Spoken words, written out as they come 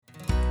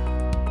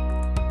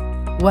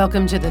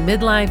Welcome to the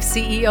Midlife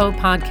CEO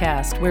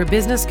podcast, where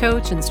business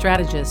coach and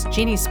strategist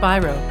Jeannie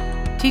Spiro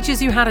teaches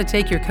you how to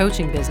take your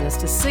coaching business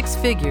to six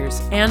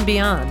figures and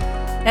beyond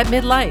at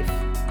midlife.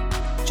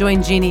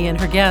 Join Jeannie and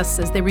her guests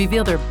as they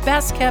reveal their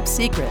best-kept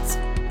secrets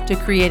to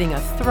creating a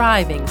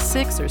thriving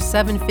 6 or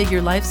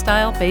 7-figure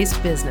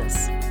lifestyle-based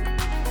business.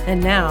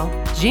 And now,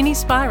 Jeannie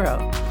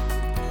Spiro.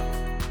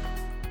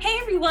 Hey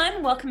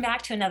everyone, welcome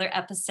back to another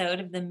episode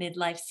of the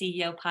Midlife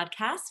CEO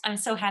podcast. I'm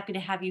so happy to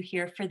have you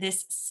here for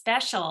this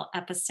special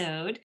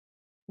episode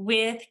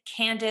with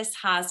Candice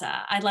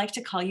Haza. I'd like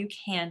to call you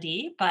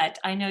Candy, but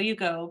I know you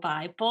go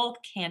by both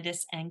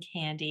Candice and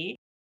Candy.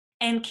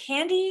 And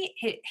Candy,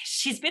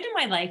 she's been in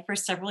my life for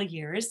several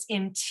years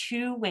in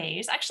two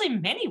ways, actually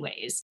many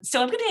ways.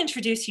 So I'm going to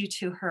introduce you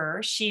to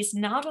her. She's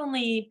not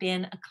only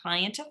been a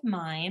client of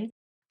mine,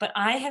 but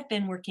I have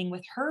been working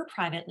with her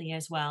privately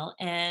as well.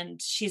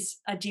 And she's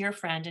a dear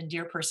friend and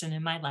dear person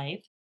in my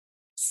life.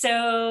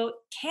 So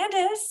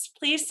Candice,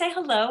 please say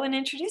hello and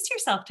introduce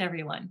yourself to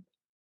everyone.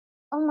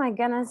 Oh my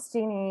goodness,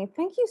 Jeannie.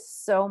 Thank you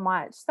so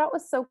much. That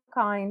was so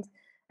kind.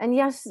 And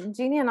yes,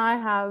 Jeannie and I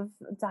have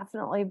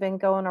definitely been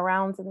going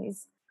around in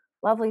these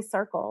lovely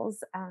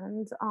circles.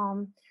 And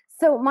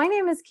so my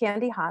name is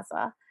Candy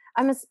Haza.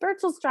 I'm a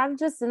spiritual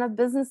strategist and a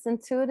business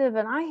intuitive,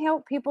 and I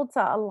help people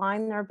to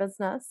align their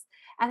business.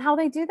 And how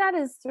they do that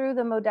is through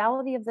the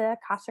modality of the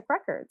Akashic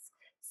Records.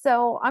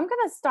 So I'm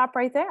going to stop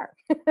right there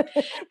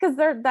because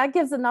that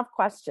gives enough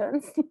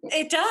questions.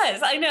 It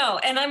does, I know.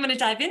 And I'm going to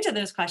dive into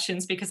those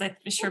questions because I'm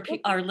sure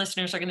our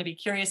listeners are going to be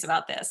curious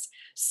about this.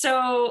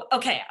 So,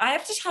 okay, I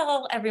have to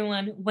tell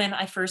everyone when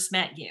I first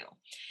met you.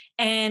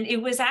 And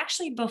it was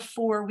actually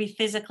before we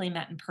physically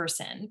met in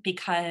person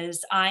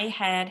because I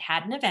had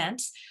an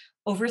event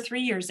over 3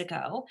 years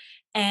ago.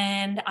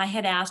 And I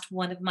had asked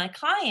one of my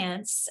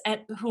clients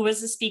who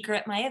was a speaker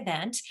at my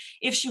event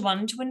if she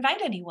wanted to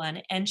invite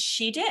anyone. And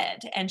she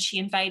did. And she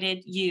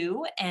invited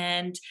you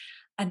and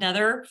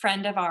another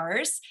friend of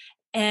ours.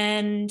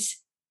 And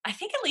I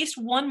think at least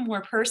one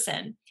more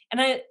person. And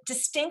I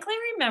distinctly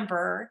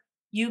remember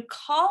you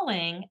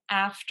calling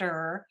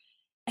after,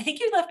 I think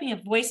you left me a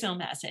voicemail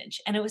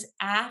message, and it was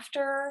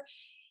after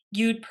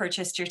you'd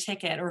purchased your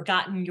ticket or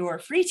gotten your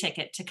free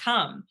ticket to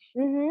come.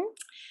 hmm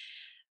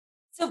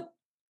So,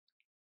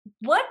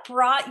 what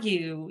brought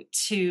you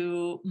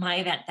to my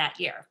event that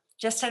year?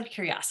 Just out of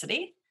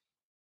curiosity.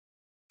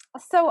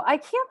 So I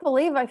can't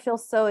believe I feel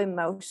so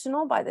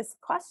emotional by this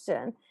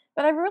question,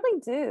 but I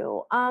really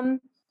do.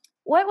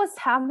 What was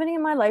happening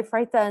in my life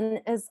right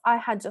then is I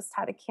had just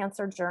had a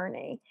cancer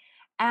journey,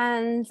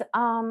 and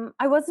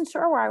I wasn't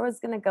sure where I was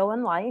going to go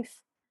in life.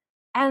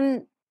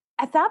 And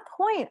at that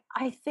point,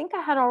 I think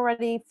I had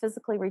already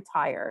physically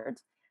retired.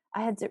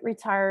 I had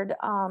retired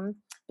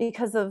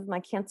because of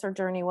my cancer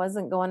journey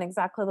wasn't going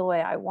exactly the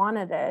way I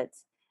wanted it.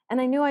 And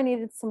I knew I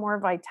needed some more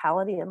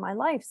vitality in my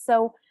life.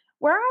 So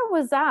where I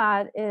was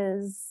at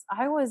is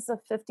I was a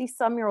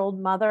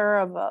 50-some-year-old mother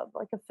of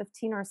like a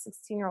 15 or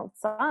 16-year-old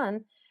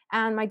son.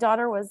 And my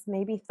daughter was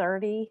maybe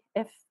 30,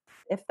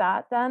 if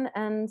that then.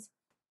 And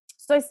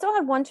so I still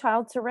had one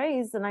child to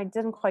raise, and I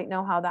didn't quite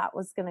know how that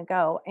was going to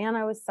go. And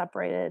I was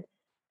separated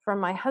from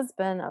my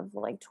husband of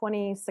like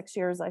 26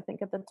 years, I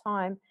think, at the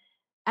time.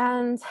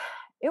 And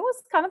it was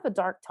kind of a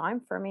dark time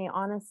for me,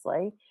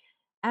 honestly.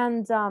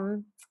 And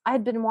I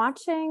had been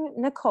watching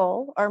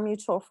Nicole, our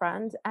mutual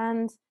friend,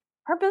 and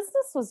her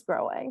business was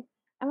growing.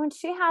 And when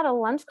she had a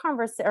lunch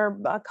conversation or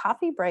a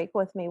coffee break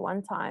with me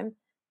one time,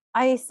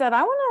 I said,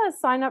 I want to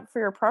sign up for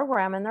your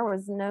program. And there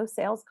was no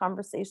sales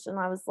conversation.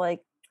 I was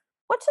like,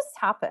 what just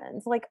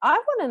happened? Like, I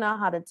want to know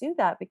how to do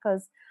that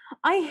because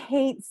I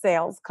hate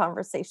sales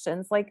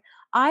conversations. Like,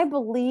 I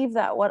believe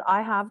that what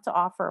I have to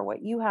offer,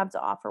 what you have to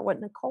offer, what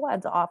Nicole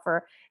had to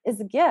offer is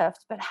a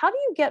gift. But how do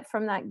you get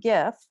from that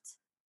gift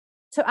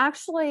to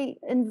actually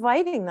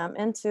inviting them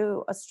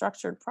into a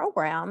structured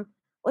program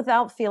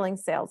without feeling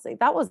salesy?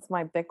 That was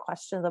my big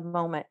question of the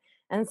moment.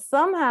 And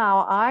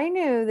somehow I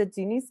knew that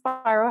Jeannie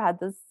Spiro had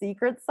this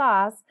secret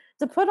sauce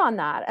to put on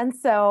that. And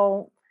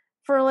so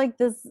for like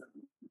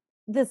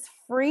this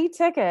free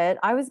ticket,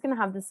 I was going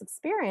to have this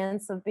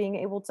experience of being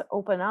able to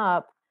open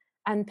up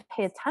and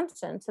pay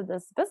attention to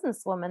this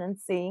businesswoman and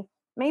see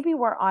maybe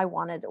where I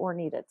wanted or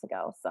needed to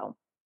go. So,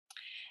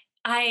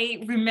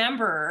 I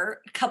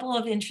remember a couple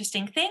of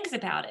interesting things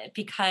about it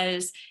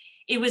because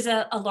it was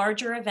a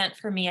larger event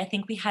for me. I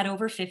think we had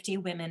over 50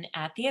 women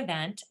at the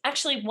event.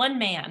 Actually, one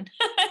man.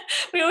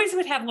 We always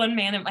would have one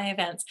man at my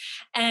events.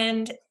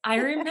 And I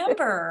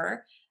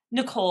remember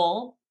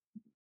Nicole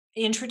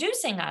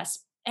introducing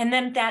us. And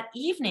then that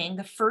evening,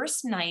 the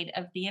first night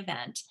of the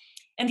event,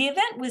 and the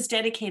event was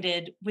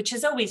dedicated, which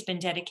has always been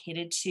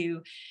dedicated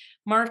to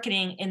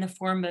marketing in the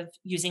form of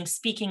using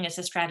speaking as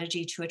a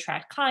strategy to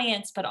attract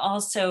clients, but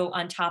also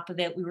on top of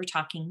it, we were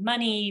talking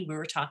money, we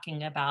were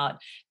talking about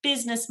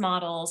business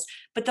models.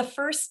 But the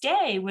first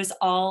day was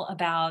all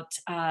about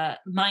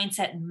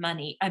mindset and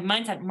money,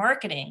 mindset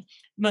marketing,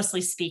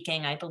 mostly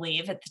speaking, I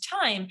believe, at the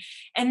time.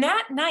 And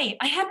that night,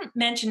 I hadn't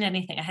mentioned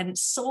anything. I hadn't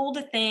sold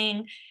a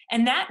thing.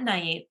 And that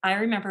night, I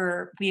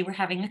remember we were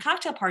having a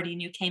cocktail party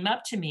and you came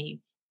up to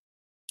me.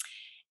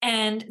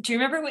 And do you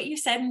remember what you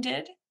said and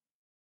did?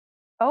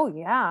 Oh,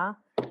 yeah.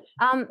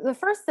 The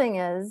first thing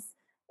is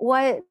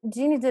what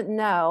Jeannie didn't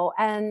know,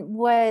 and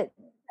what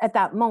at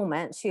that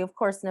moment she, of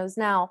course, knows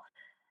now.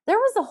 There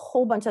was a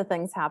whole bunch of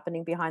things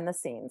happening behind the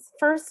scenes.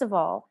 First of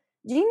all,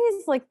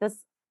 Jeannie's like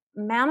this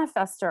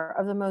manifester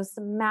of the most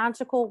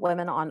magical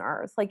women on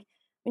earth. Like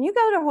when you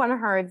go to one of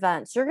her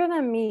events, you're going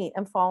to meet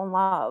and fall in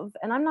love.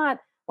 And I'm not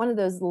one of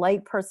those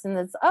light person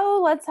that's,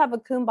 oh, let's have a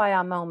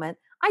kumbaya moment.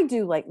 I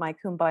do like my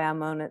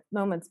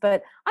moments,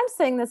 but I'm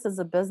saying this as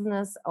a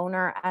business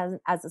owner,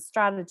 as a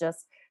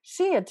strategist.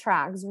 She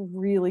attracts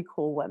really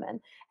cool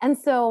women. And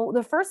so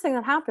the first thing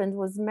that happened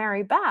was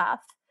Mary Beth,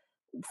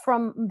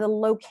 from the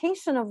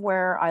location of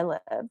where I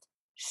lived,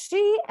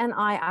 she and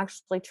I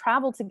actually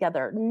traveled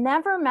together,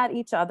 never met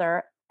each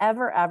other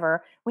ever,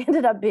 ever. We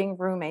ended up being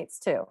roommates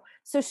too.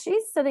 So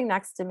she's sitting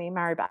next to me,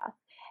 Mary Beth.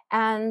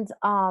 And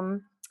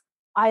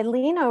I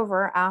lean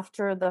over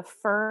after the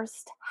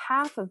first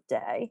half of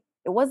day.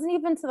 It wasn't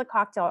even to the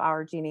cocktail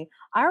hour, Jeannie.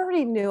 I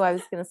already knew I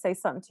was going to say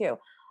something to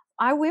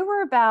you. We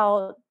were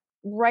about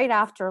right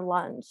after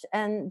lunch,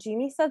 and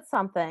Jeannie said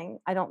something.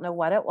 I don't know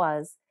what it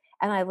was.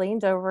 And I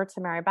leaned over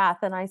to Mary Beth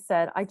and I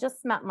said, I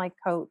just met my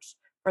coach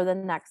for the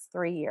next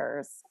 3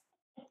 years.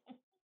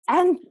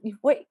 And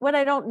what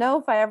I don't know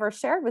if I ever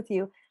shared with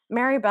you,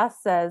 Mary Beth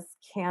says,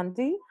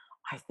 Candy,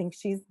 I think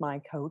she's my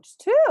coach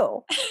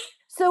too.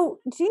 So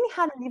Jeannie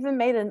hadn't even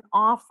made an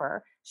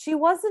offer. She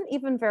wasn't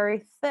even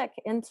very thick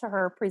into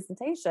her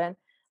presentation,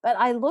 but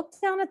I looked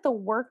down at the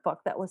workbook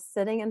that was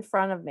sitting in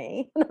front of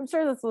me. And I'm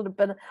sure this would have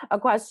been a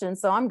question,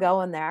 so I'm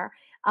going there.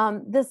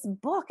 This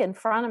book in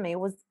front of me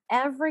was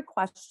every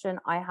question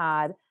I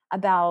had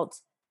about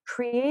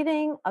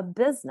creating a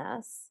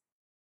business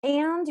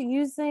and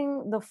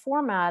using the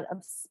format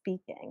of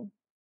speaking.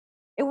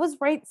 It was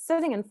right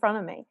sitting in front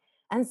of me.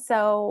 And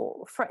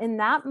so for in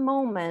that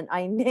moment,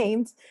 I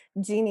named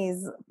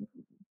Jeannie's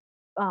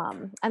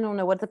I don't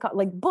know what to call,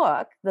 like,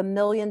 book, the $1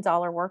 million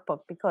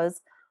workbook,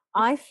 because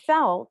I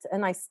felt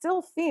and I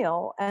still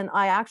feel, and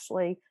I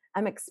actually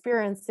am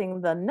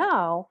experiencing the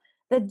no,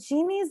 that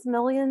Jeannie's $1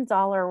 million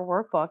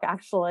workbook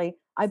actually,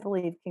 I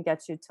believe, can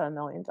get you to $1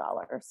 million.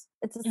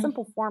 It's a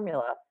simple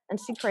formula. And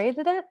she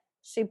created it,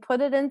 she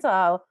put it into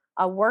a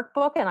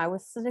workbook, and I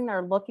was sitting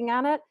there looking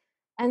at it.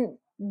 And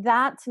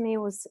that to me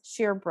was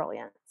sheer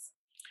brilliance.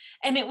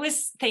 And it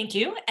was, thank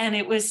you. And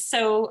it was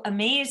so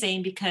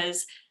amazing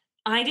because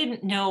I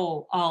didn't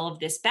know all of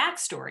this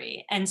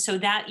backstory. And so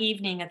that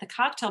evening at the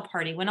cocktail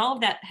party, when all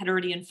of that had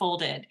already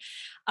unfolded,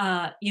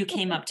 you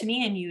came up to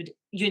me and you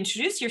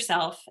introduced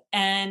yourself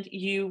and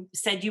you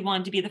said you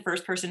wanted to be the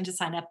first person to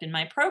sign up in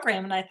my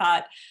program. And I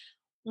thought,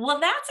 well,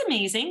 that's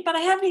amazing, but I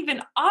haven't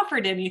even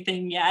offered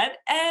anything yet.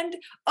 And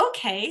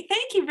okay,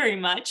 thank you very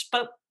much,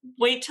 but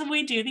wait till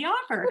we do the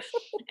offer.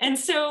 And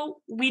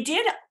so we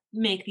did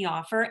make the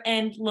offer,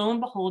 and lo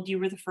and behold, you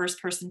were the first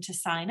person to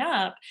sign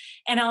up.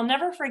 And I'll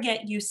never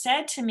forget, you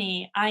said to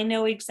me, I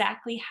know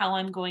exactly how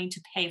I'm going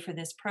to pay for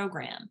this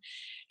program. Do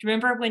you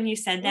remember when you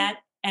said Yeah. that?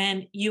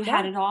 And you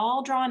had Yeah. it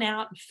all drawn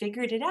out and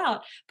figured it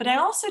out. But I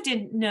also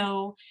didn't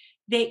know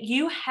that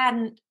you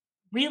hadn't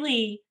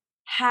really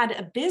had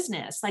a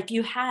business. Like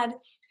you had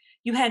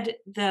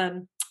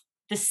the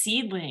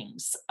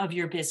seedlings of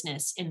your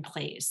business in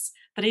place,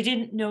 but I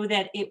didn't know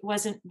that it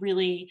wasn't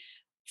really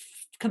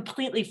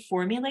completely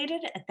formulated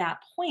at that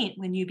point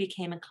when you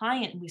became a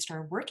client and we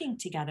started working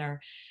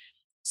together.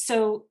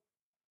 So,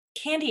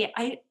 Candy,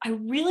 I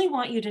really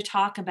want you to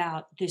talk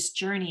about this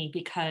journey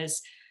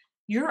because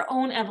your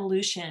own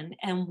evolution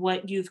and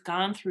what you've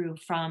gone through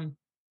from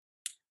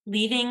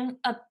leaving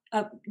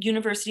a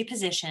university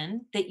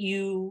position that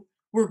you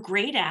were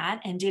great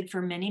at and did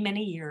for many,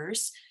 many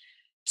years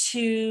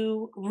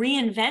to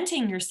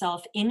reinventing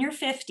yourself in your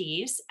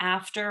 50s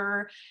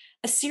after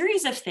a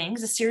series of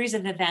things, a series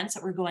of events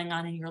that were going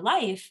on in your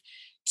life,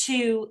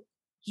 to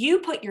you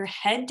put your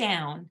head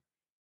down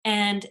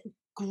and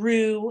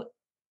grew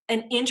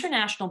an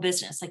international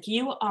business. Like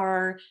you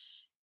are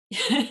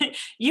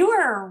you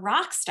are a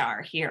rock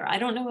star here. I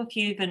don't know if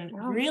you even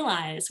Oh,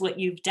 realize what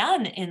you've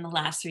done in the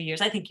last 3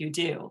 years. I think you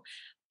do.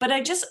 But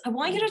I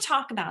want you mm. to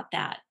talk about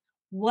that.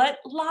 What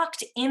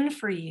locked in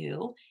for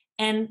you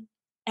and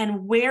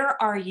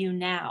where are you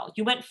now?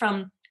 You went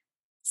from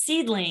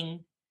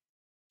seedling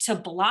to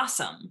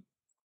blossom.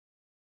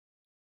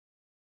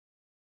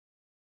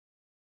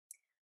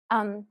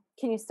 Can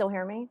you still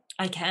hear me?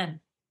 I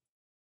can.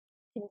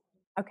 Can-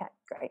 Okay,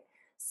 great.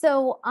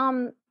 So,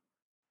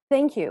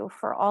 thank you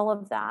for all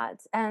of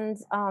that. And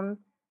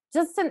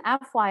just an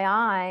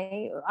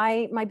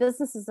FYI, my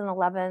business is in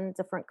 11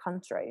 different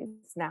countries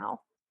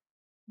now.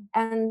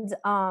 And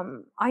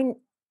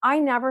I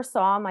never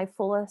saw my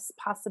fullest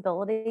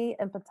possibility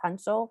and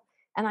potential.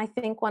 And I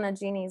think one of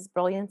Jeannie's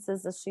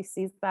brilliances is she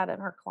sees that in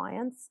her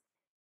clients.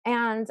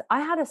 And I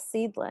had a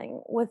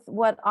seedling with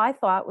what I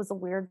thought was a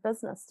weird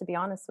business, to be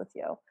honest with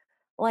you.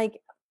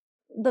 Like,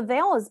 the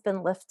veil has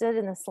been lifted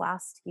in this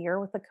last year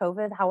with the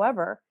COVID.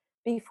 However,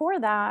 before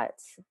that,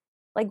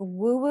 like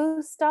woo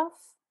woo stuff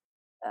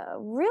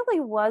really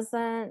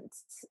wasn't,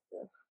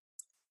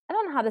 I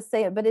don't know how to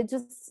say it, but it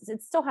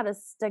still had a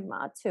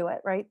stigma to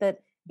it, right? That,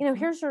 Mhm.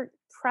 here's your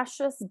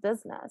precious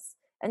business.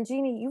 And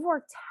Jeannie, you've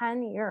worked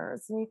 10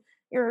 years and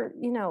you're,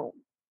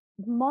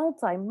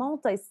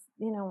 multi,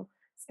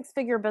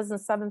 six-figure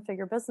business,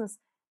 seven-figure business.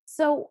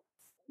 So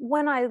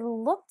when I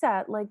looked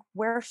at like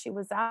where she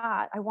was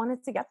at, I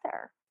wanted to get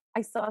there.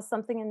 I saw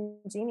something in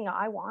Jeannie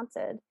I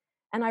wanted.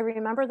 And I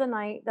remember the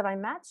night that I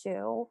met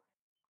you,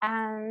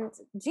 and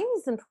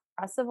Jeannie's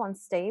impressive on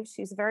stage.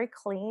 She's very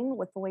clean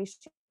with the way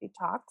she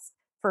talks.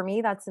 For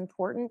me, that's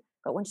important.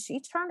 But when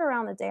she turned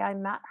around the day I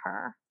met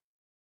her,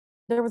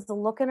 there was the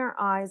look in her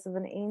eyes of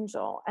an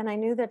angel. And I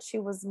knew that she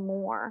was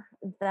more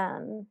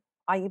than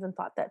I even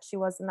thought that she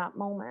was in that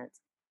moment.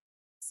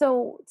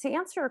 So, to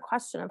answer your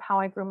question of how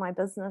I grew my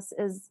business,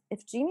 is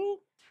if Jeannie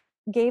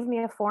gave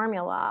me a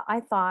formula, I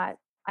thought,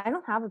 I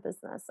don't have a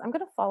business. I'm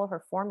going to follow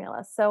her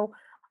formula. So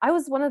I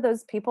was one of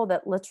those people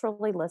that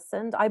literally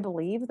listened. I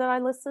believe that I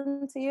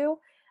listened to you.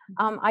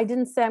 Mhm. I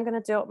didn't say I'm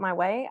going to do it my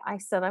way. I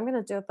said I'm going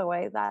to do it the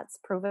way that's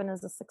proven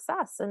as a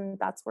success. And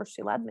that's where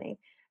she led me.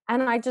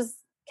 And I just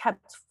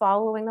kept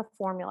following the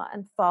formula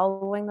and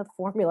following the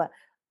formula.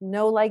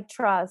 No, like,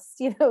 trust,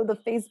 the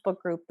Facebook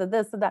group, the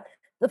this and that.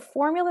 The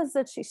formulas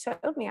that she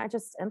showed me, I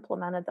just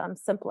implemented them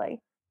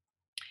simply.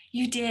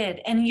 You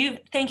did. And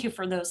thank you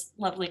for those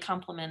lovely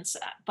compliments.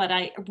 But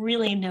I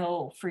really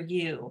know for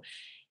you,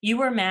 you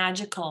were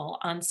magical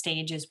on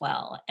stage as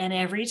well. And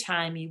every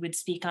time you would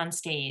speak on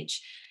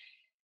stage,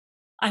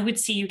 I would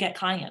see you get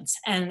clients,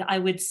 and I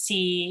would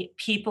see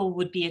people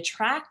would be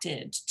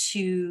attracted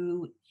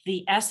to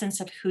the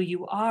essence of who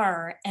you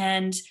are.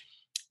 And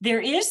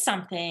there is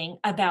something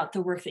about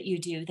the work that you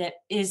do that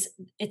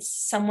it's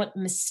somewhat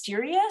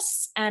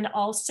mysterious and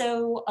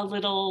also a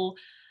little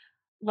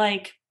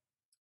like,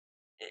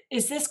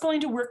 is this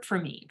going to work for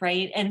me?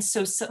 Right. And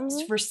so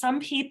Mhm. for some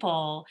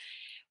people,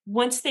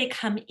 once they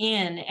come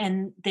in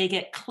and they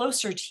get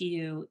closer to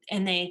you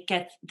and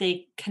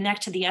they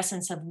connect to the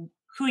essence of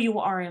who you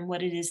are and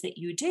what it is that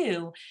you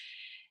do,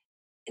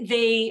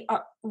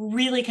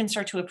 really can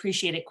start to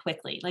appreciate it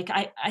quickly. Like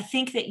I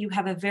think that you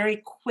have a very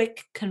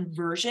quick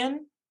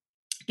conversion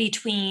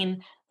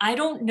between, I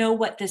don't know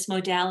what this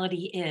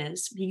modality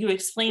is. You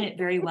explain it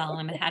very well.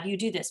 I'm going to have you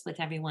do this with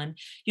everyone.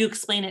 You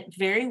explain it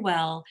very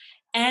well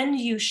and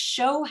you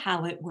show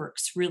how it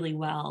works really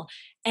well.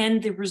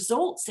 And the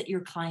results that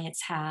your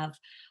clients have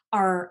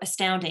are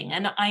astounding.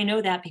 And I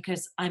know that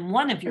because I'm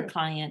one of your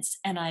clients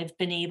and I've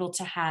been able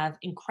to have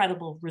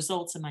incredible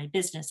results in my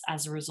business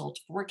as a result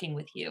of working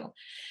with you.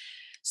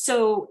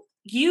 So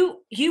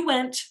you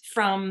went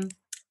from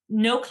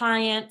no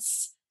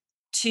clients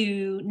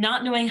to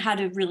not knowing how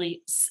to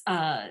really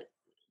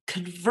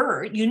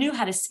convert. You knew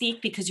how to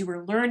speak because you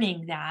were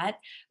learning that,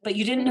 but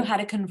you didn't know how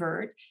to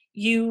convert.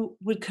 You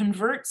would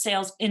convert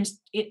sales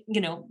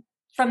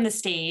from the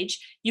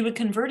stage. You would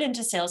convert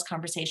into sales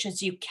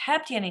conversations. You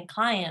kept getting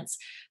clients,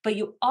 but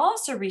you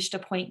also reached a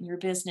point in your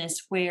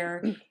business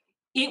where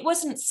it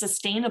wasn't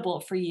sustainable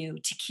for you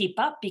to keep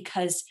up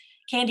because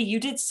Candy, you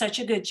did such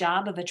a good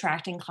job of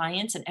attracting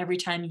clients, and every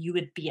time you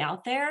would be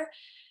out there,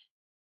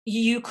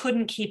 you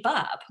couldn't keep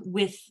up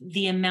with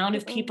the amount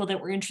of Mm-mm. people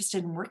that were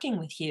interested in working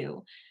with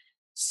you.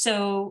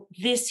 So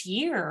this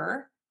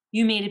year,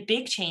 you made a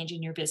big change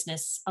in your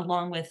business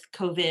along with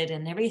COVID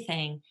and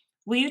everything.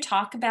 Will you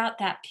talk about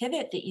that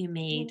pivot that you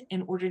made Mhm.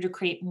 in order to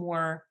create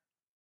more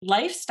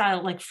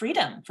lifestyle, like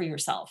freedom for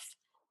yourself?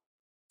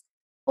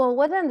 Well,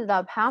 what ended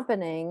up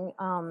happening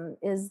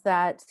is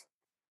that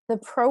the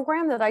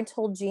program that I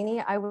told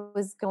Jeannie I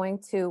was going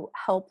to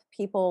help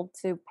people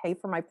to pay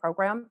for my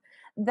program,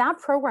 that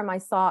program I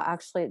saw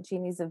actually at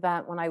Jeannie's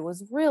event when I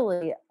was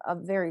really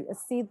a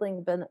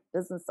seedling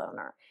business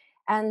owner.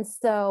 And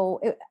so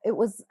it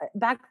was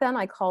back then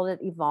I called it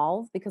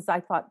Evolve because I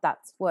thought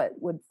that's what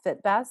would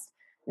fit best.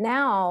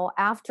 Now,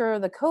 after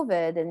the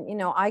COVID,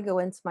 and I go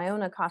into my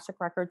own Akashic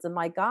records, and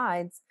my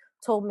guides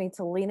told me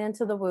to lean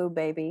into the woo,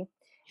 baby.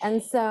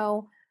 And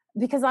so,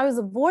 because I was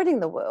avoiding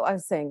the woo, I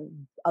was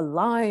saying,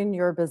 align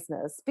your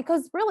business,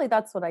 because really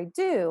that's what I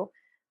do.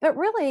 But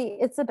really,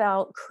 it's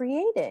about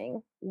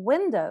creating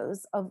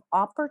windows of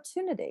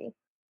opportunity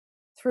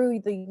through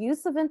the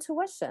use of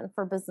intuition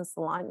for business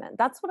alignment.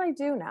 That's what I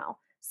do now.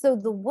 So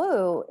the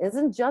woo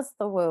isn't just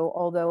the woo,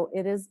 although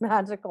it is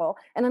magical.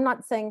 And I'm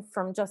not saying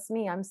from just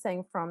me, I'm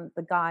saying from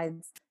the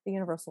guides, the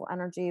universal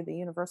energy, the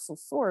universal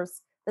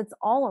source that's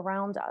all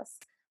around us.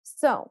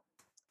 So,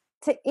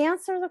 to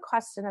answer the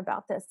question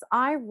about this,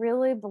 I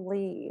really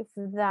believe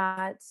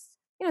that,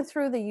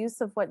 through the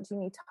use of what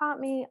Jeannie taught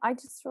me, I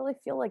just really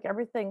feel like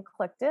everything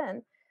clicked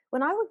in.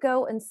 When I would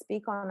go and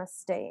speak on a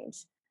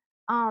stage,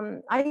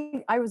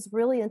 I was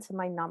really into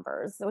my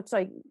numbers, which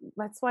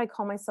that's why I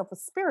call myself a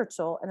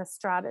spiritual and a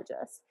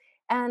strategist.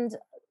 And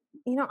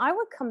I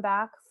would come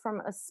back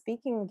from a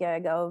speaking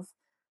gig of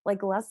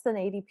like less than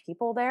 80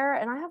 people there,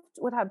 and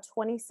would have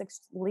 26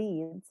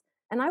 leads.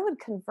 And I would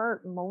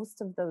convert most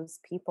of those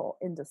people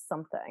into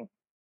something,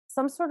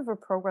 some sort of a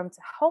program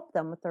to help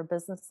them with their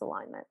business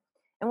alignment.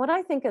 And what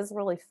I think is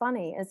really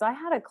funny is I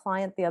had a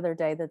client the other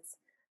day that's,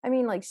 I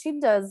mean, like she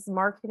does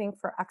marketing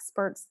for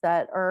experts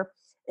that are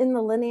in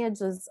the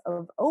lineages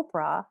of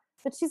Oprah,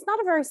 but she's not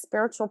a very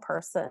spiritual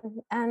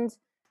person. And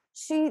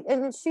she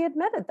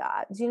admitted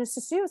that,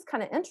 so she was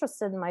kind of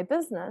interested in my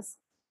business.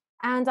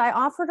 And I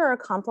offered her a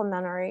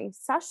complimentary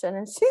session,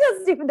 and she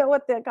doesn't even know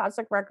what the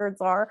Akashic records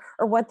are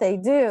or what they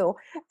do.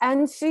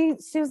 And she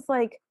was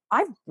like,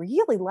 I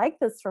really like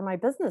this for my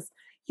business.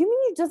 You mean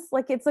you just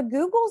like it's a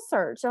Google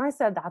search? And I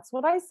said, that's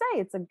what I say.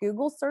 It's a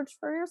Google search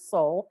for your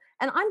soul.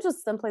 And I'm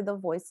just simply the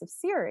voice of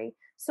Siri.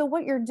 So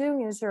what you're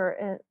doing is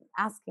you're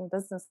asking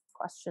business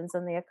questions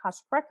in the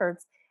Akashic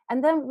records.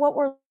 And then what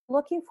we're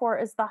looking for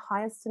is the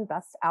highest and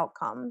best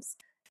outcomes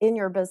in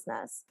your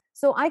business.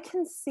 So I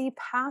can see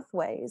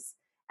pathways,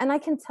 and I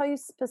can tell you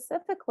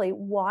specifically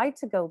why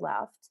to go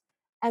left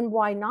and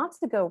why not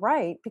to go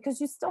right,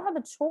 because you still have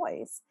a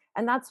choice.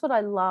 And that's what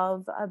I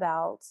love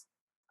about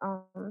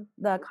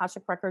the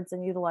Akashic records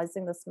and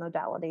utilizing this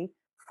modality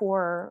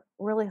for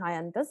really high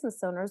end business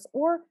owners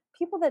or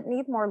people that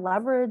need more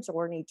leverage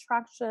or need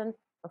traction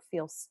or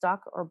feel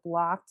stuck or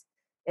blocked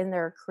in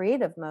their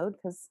creative mode,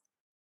 because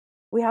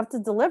we have to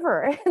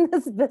deliver in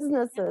this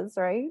businesses,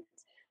 right?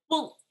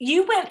 Well,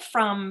 you went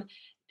from,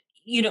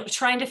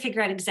 trying to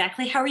figure out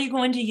exactly how are you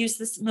going to use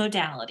this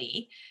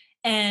modality,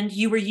 and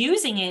you were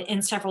using it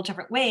in several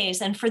different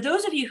ways. And for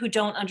those of you who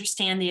don't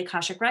understand the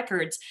Akashic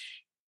records,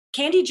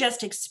 Candy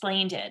just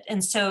explained it.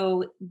 And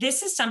so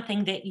this is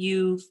something that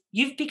you've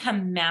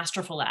become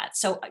masterful at.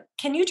 So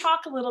can you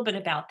talk a little bit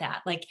about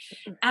that? Like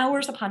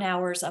hours upon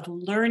hours of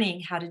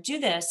learning how to do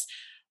this,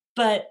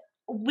 but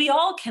we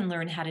all can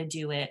learn how to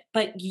do it,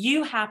 but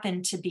you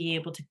happen to be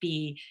able to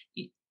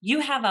you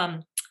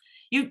have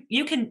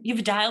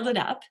you've dialed it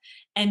up,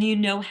 and you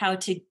know how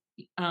to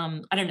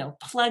I don't know,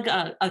 plug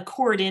a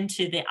cord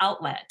into the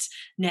outlet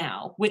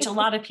now, which a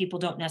lot of people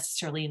don't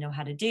necessarily know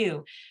how to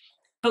do.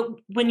 But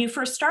when you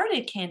first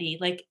started, Candy,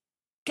 like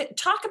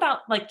talk about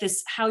like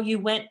this, how you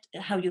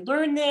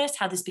learned this,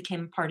 how this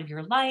became part of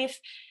your life,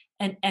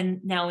 and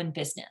now in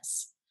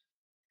business.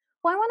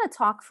 Well, I want to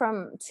talk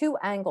from two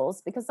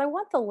angles because I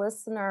want the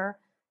listener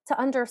to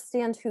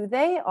understand who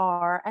they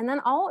are, and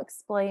then I'll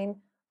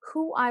explain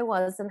who I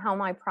was and how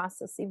my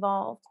process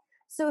evolved.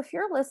 So, if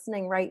you're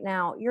listening right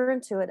now, you're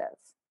intuitive.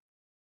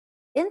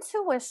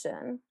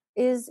 Intuition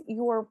is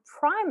your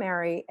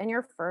primary and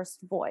your first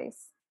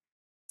voice.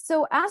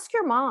 So, ask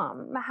your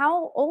mom,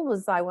 how old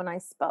was I when I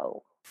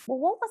spoke? Well,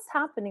 what was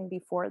happening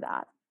before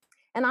that?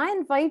 And I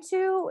invite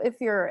you, if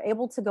you're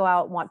able to go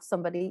out and watch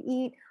somebody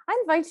eat, I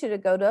invite you to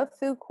go to a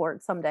food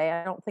court someday.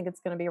 I don't think it's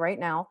going to be right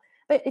now.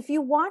 But if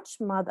you watch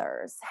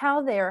mothers,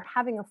 how they're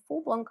having a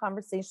full blown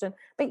conversation,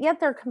 but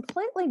yet they're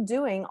completely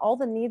doing all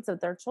the needs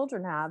that their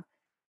children have.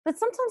 But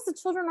sometimes the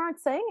children aren't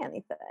saying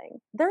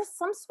anything. There's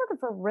some sort of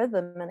a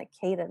rhythm and a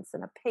cadence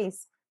and a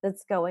pace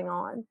that's going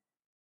on.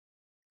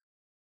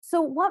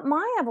 So what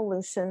my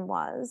evolution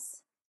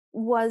was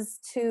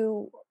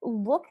to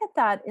look at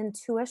that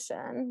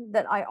intuition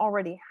that I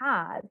already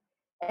had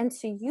and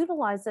to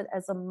utilize it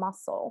as a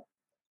muscle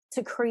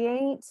to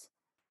create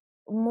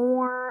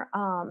more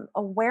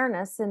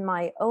awareness in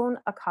my own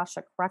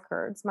Akashic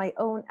records, my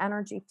own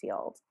energy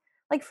field.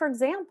 Like, for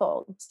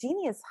example,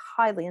 Jeannie is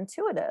highly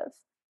intuitive.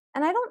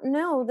 And I don't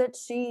know that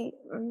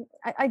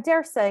I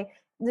dare say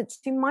that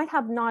she might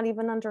have not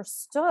even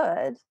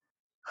understood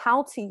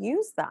how to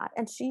use that.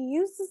 And she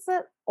uses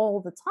it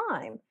all the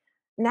time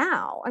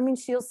now. I mean,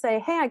 she'll say,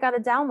 hey, I got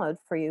a download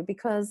for you,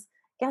 because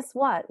guess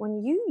what?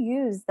 When you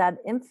use that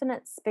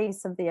infinite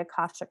space of the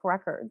Akashic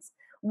records,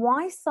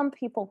 why some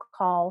people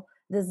call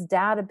this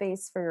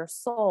database for your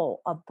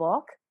soul a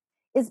book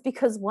is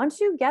because once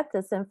you get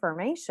this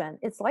information,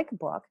 it's like a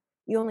book.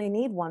 You only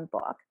need one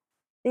book.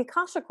 The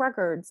Akashic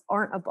records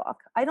aren't a book.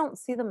 I don't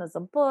see them as a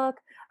book.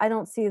 I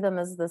don't see them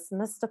as this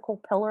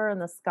mystical pillar in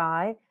the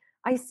sky.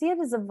 I see it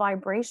as a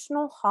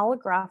vibrational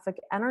holographic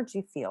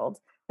energy field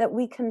that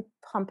we can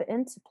plug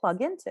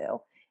into.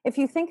 If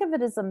you think of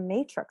it as a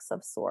matrix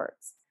of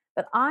sorts.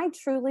 But I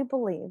truly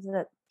believe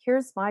that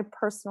here's my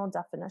personal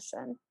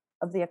definition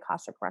of the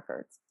Akashic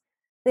records.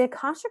 The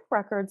Akashic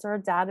records are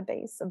a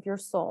database of your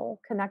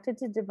soul connected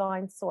to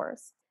divine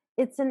source.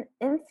 It's an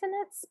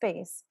infinite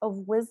space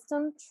of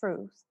wisdom,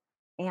 truth,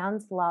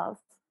 and love.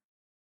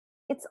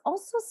 It's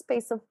also a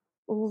space of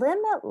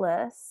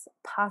limitless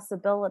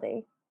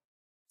possibility.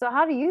 So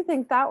how do you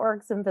think that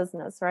works in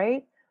business,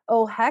 right?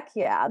 Oh, heck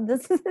yeah.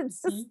 This is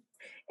it's just Mhm.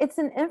 it's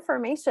an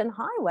information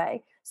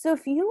highway. So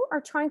if you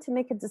are trying to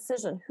make a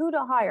decision who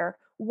to hire,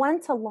 when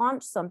to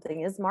launch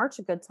something, is March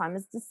a good time?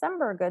 Is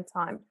December a good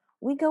time?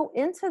 We go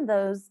into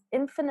those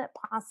infinite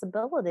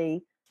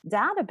possibility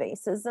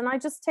databases and I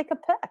just take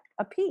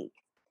a peek.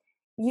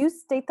 You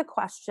state the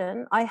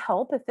question, I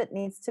help if it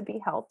needs to be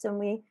helped, and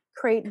we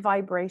create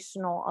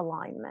vibrational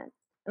alignment.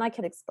 And I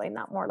can explain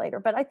that more later,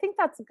 but I think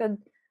that's a good.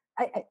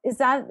 Is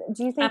that?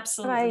 Do you think that I?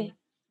 Absolutely.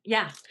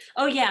 Yeah.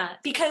 Oh, yeah.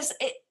 Because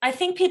I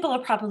think people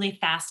are probably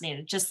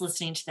fascinated just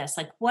listening to this.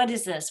 Like, what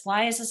is this?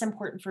 Why is this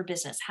important for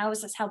business? How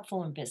is this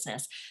helpful in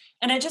business?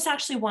 And I just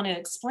actually want to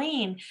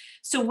explain.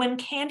 So, when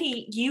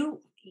Candy,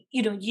 you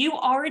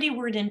already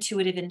were an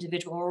intuitive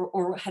individual,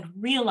 or had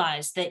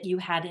realized that you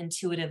had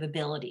intuitive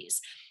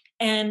abilities.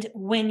 And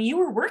when you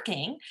were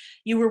working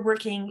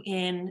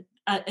in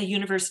a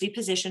university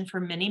position for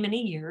many,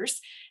 many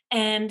years.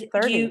 And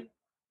 30,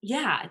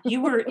 yeah,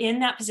 you were in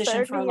that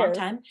position for 30 a long years.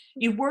 time.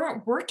 You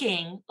weren't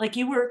working, like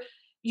you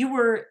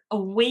were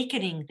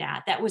awakening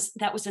that. That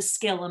was a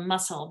skill, a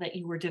muscle that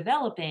you were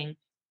developing.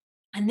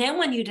 And then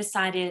when you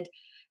decided,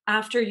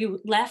 after you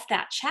left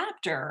that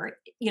chapter,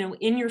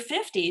 in your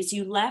 50s,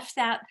 you left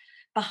that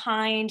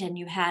behind, and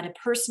you had a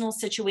personal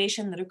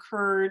situation that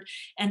occurred.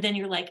 And then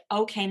you're like,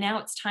 okay, now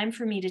it's time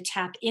for me to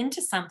tap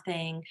into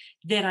something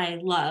that I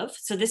love.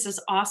 So this is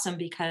awesome,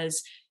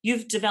 because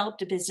you've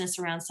developed a business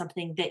around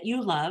something that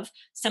you love,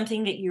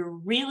 something that you're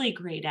really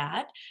great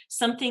at,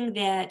 something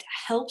that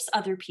helps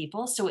other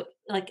people. So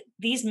like,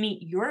 these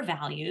meet your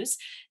values,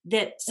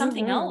 that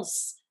something Hmm.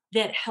 else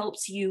that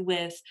helps you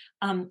with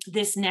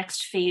this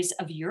next phase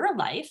of your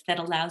life, that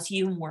allows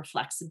you more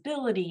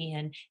flexibility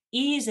and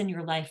ease in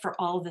your life for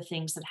all the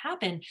things that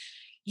happen.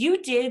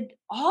 You did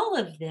all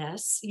of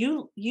this.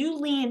 You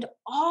leaned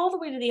all the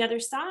way to the other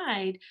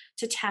side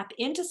to tap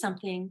into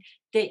something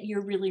that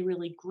you're really,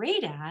 really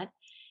great at.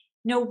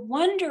 No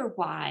wonder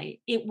why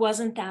it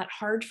wasn't that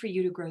hard for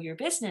you to grow your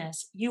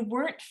business. You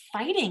weren't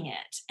fighting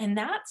it. And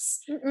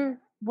that's Mm-mm.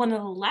 one of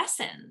the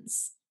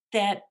lessons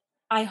that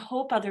I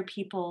hope other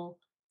people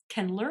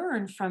can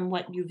learn from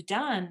what you've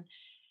done.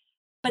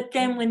 But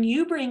then when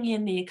you bring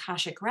in the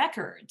Akashic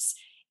records,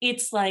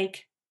 it's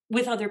like,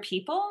 with other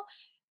people,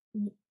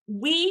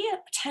 we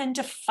tend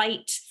to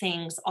fight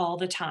things all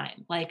the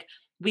time. Like,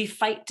 we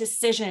fight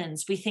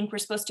decisions. We think we're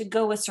supposed to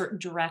go a certain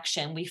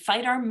direction. We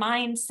fight our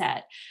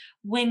mindset.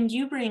 When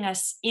you bring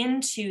us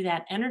into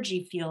that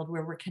energy field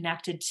where we're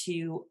connected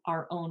to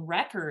our own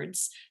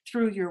records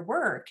through your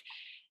work,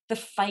 the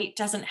fight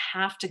doesn't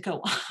have to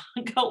go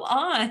on, go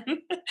on.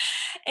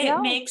 It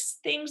No. makes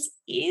things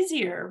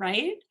easier,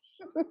 right?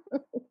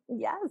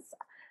 Yes,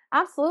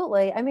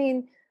 absolutely. I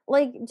mean,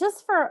 like,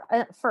 just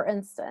for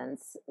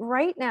instance,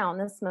 right now in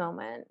this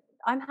moment,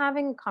 I'm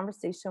having a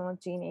conversation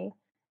with Jeannie,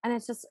 and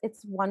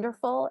it's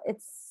wonderful.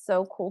 It's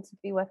so cool to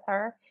be with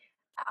her.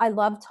 I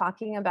love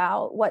talking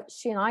about what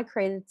she and I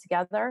created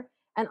together,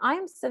 and I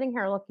am sitting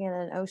here looking at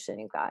an ocean,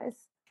 you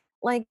guys.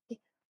 Like,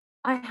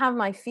 I have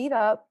my feet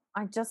up.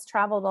 I just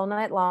traveled all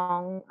night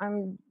long.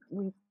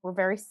 We're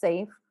very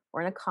safe.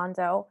 We're in a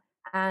condo,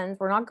 and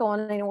we're not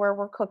going anywhere.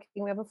 We're cooking.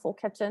 We have a full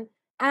kitchen,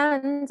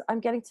 and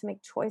I'm getting to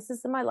make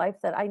choices in my life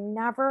that I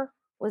never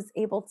was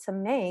able to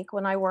make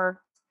when I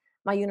worked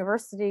my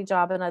university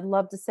job. And I'd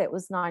love to say it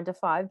was 9 to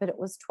 5, but it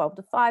was 12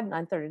 to 5,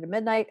 9:30 to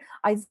midnight.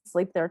 I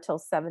sleep there till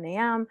 7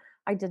 a.m.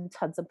 I did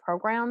tons of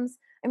programs.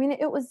 I mean,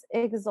 it was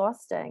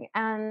exhausting.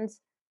 And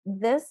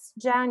this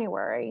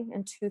January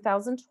in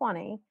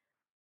 2020,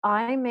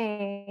 I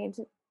made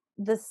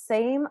the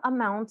same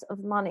amount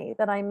of money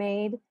that I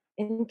made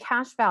in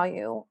cash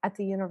value at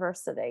the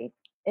university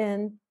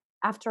in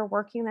after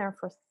working there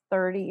for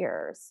 30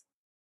 years.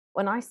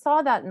 When I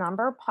saw that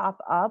number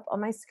pop up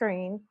on my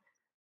screen,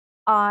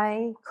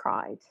 I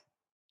cried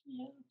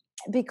Yeah.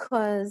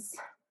 because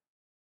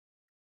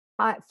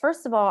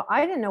first of all,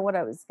 I didn't know what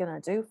I was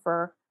going to do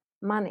for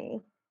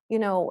money.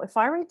 If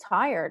I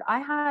retired, I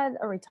had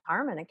a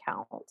retirement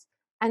account,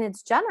 and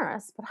it's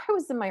generous, but I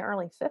was in my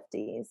early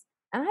 50s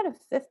and I had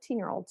a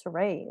 15-year-old to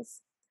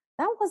raise.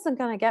 That wasn't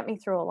going to get me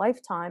through a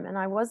lifetime, and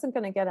I wasn't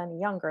going to get any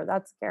younger.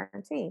 That's a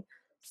guarantee.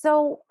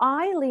 So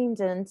I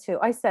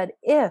said,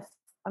 if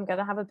I'm going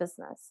to have a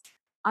business,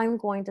 I'm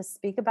going to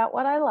speak about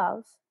what I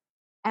love.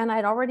 And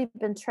I'd already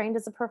been trained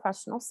as a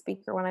professional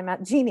speaker when I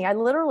met Jeannie. I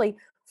literally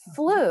Mhm.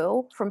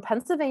 flew from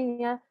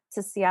Pennsylvania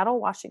to Seattle,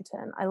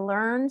 Washington. I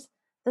learned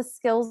the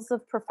skills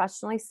of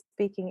professionally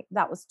speaking.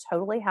 That was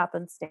totally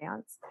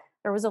happenstance.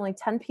 There was only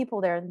 10 people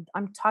there, and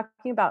I'm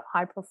talking about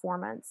high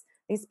performance.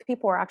 These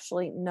people are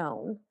actually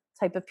known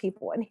type of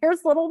people. And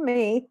here's little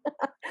me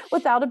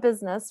without a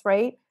business,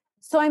 right?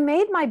 So I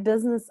made my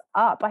business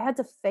up. I had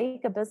to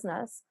fake a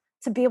business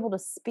to be able to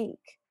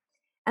speak.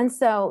 And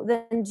so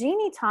then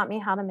Jeannie taught me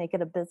how to make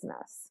it a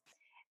business.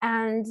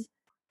 And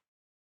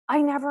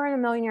I never in a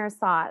million years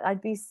thought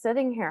I'd be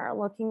sitting here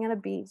looking at a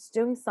beach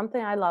doing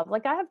something I love.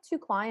 Like, I have two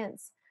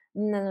clients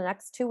in the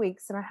next 2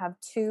 weeks, and I have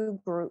two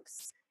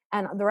groups,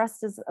 and the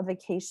rest is a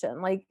vacation.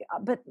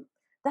 But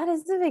that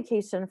is a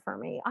vacation for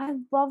me. I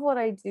love what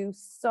I do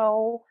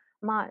so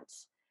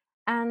much.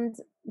 And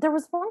there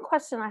was one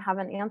question I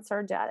haven't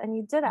answered yet, and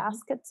you did Mhm.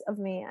 ask it of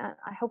me, and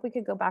I hope we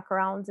could go back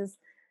around. Is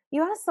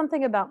you asked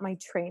something about my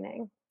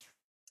training.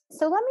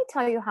 So let me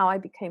tell you how I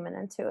became an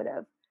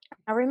intuitive.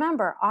 Now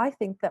remember, I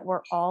think that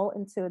we're all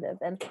intuitive,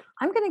 and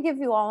I'm going to give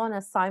you all an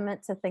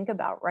assignment to think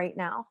about right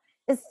now.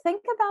 Is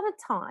think about a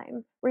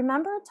time,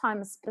 remember a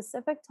time, a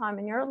specific time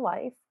in your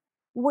life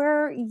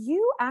where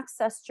you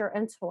accessed your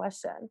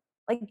intuition.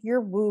 like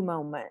your woo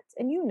moment.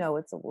 And you know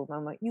it's a woo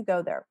moment. You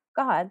go there.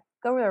 Go ahead.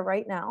 Go there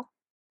right now.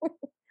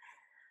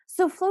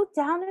 So float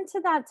down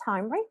into that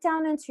time, right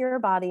down into your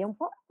body. And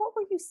what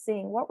were you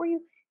seeing? What were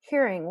you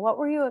hearing? What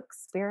were you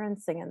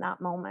experiencing in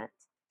that moment?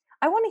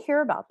 I want to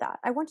hear about that.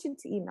 I want you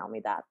to email me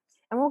that.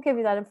 And we'll give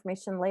you that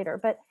information later.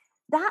 But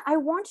that I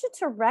want you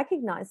to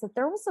recognize that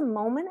there was a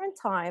moment in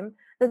time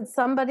that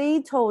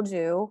somebody told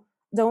you,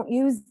 don't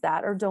use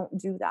that or don't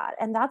do that.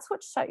 And that's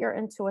what shut your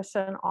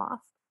intuition off.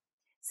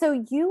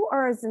 So you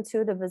are as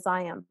intuitive as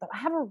I am, but I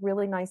have a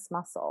really nice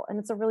muscle and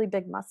it's a really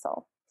big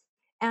muscle.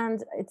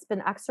 And it's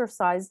been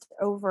exercised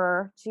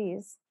over,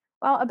 geez,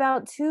 well,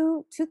 about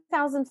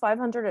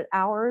 2,500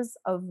 hours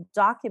of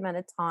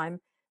documented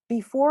time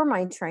before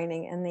my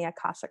training in the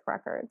Akashic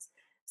Records.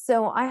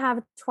 So I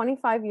have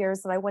 25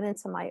 years that I went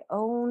into my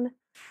own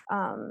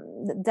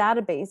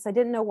database. I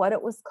didn't know what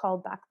it was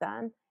called back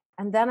then.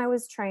 And then I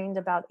was trained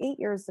about 8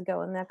 years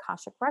ago in the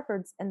Akashic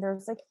Records, and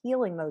there's a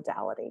healing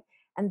modality.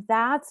 And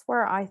that's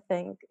where I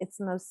think it's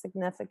most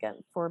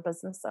significant for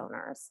business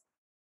owners.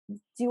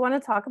 Do you want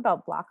to talk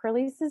about block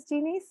releases,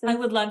 Jeannie? I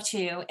would love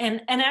to.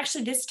 And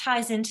actually this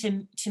ties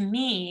into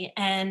me.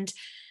 And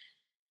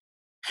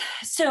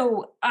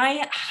so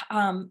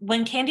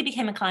when Candy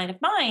became a client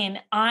of mine,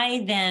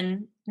 I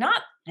then,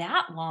 not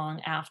that long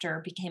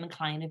after, became a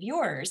client of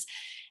yours.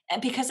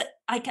 Because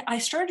I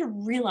started to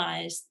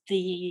realize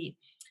the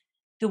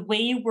way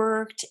you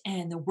worked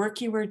and the work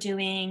you were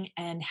doing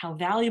and how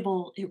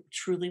valuable it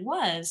truly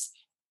was.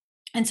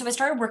 And so I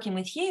started working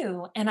with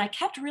you, and I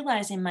kept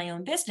realizing in my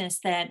own business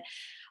that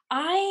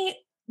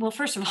well,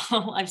 first of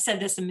all, I've said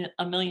this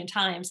a million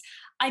times.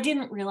 I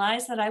didn't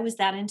realize that I was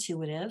that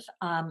intuitive.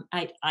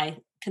 I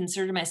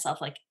considered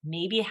myself like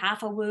maybe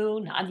half a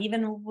woo, not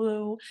even a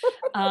woo,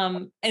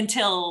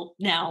 until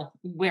now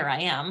where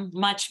I am.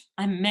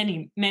 I'm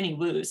many, many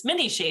woos,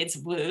 many shades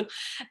of woo.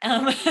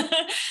 Um,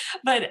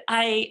 but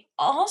I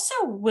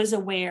also was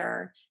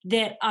aware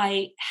that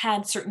I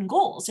had certain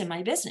goals in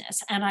my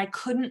business, and I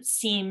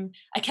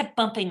kept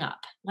bumping up,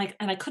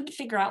 and I couldn't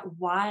figure out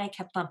why I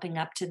kept bumping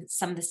up to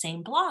some of the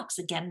same blocks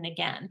again and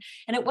again.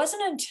 And it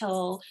wasn't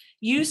until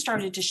you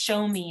started to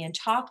show me and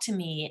talk to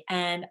me,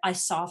 and I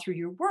saw through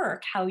your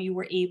work how you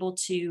were able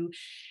to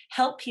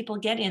help people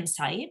get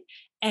insight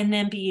and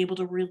then be able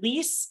to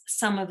release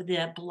some of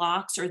the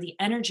blocks or the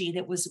energy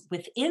that was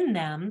within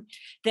them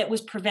that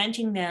was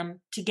preventing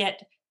them to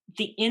get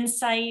the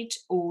insight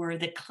or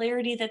the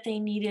clarity that they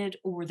needed,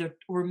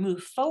 or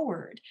move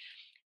forward.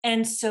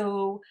 And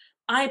so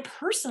I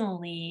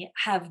personally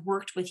have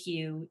worked with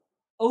you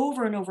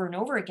over and over and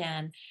over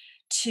again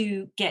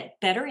to get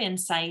better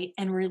insight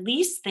and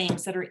release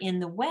things that are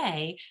in the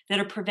way that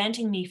are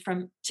preventing me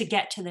from to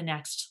get to the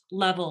next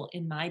level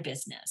in my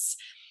business.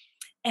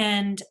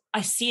 And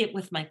I see it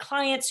with my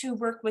clients who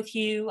work with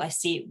you. I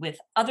see it with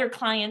other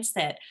clients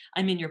that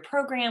I'm in your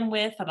program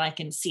with, and I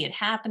can see it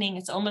happening.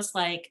 It's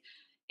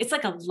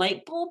like a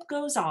light bulb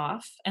goes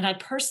off. And I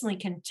personally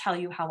can tell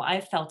you how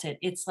I felt it.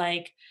 It's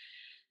like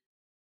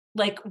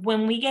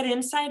when we get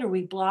insight or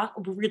we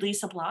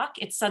release a block,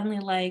 it's suddenly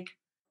like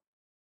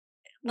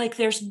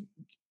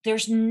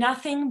there's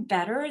nothing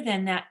better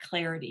than that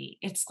clarity.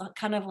 It's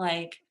kind of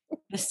like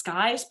the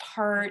skies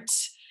part.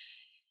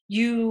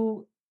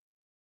 You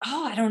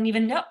Oh, I don't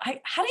even know.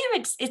 How do you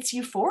it's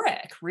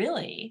euphoric,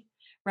 really,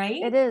 right?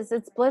 It is.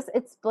 It's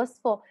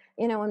blissful.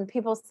 When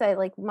people say,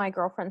 like my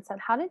girlfriend said,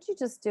 how did you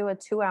just do a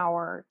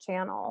 2-hour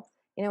channel?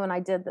 When I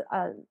did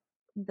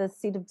the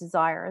Seed of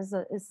Desire is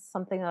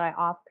something that I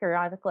off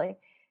periodically.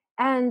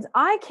 And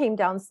I came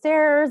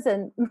downstairs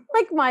and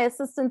like my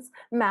assistant's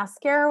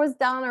mascara was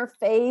down her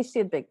face. She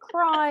had been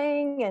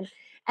crying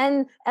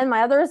and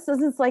my other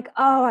assistant's like,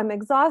 oh, I'm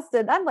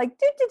exhausted. I'm like,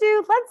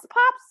 do, let's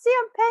pop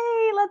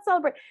champagne, let's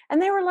celebrate.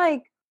 And they were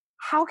like,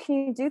 how can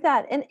you do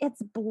that? And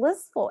it's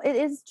blissful. It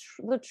is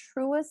the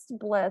truest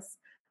bliss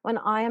when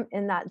I am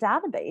in that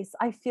database.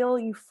 I feel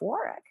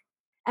euphoric.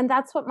 And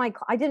that's what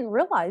I didn't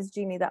realize,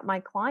 Jeannie, that my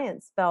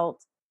clients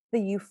felt the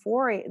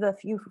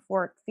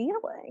euphoric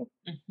feeling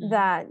Mhm.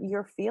 that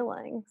you're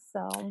feeling.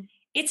 So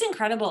It's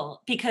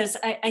incredible because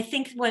I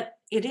think what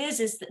it is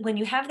that when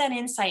you have that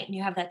insight and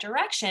you have that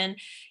direction,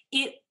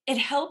 it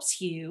helps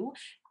you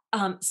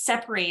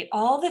separate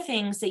all the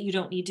things that you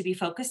don't need to be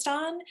focused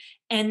on,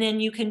 and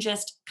then you can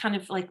just kind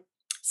of like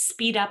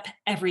speed up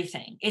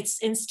everything. It's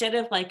instead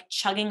of like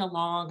chugging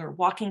along or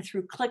walking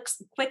through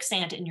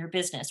quicksand in your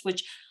business,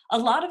 which a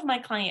lot of my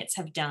clients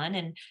have done,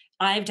 and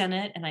I've done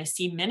it, and I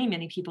see many,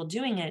 many people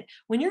doing it.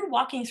 When you're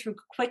walking through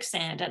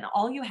quicksand and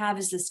all you have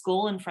is this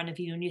goal in front of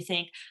you, and you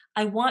think,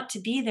 I want to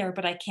be there,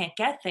 but I can't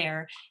get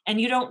there,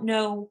 and you don't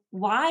know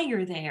why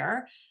you're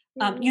there.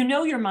 mm,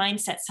 Your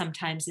mindset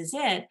sometimes is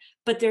it,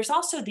 but there's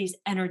also these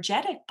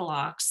energetic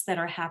blocks that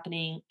are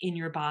happening in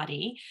your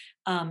body,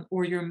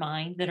 or your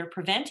mind, that are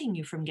preventing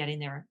you from getting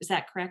there. Is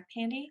that correct,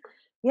 Candy?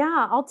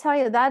 yeah, I'll tell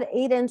you that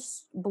 8-inch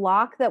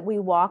block that we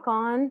walk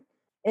on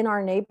in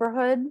our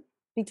neighborhood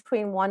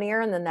between one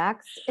ear and the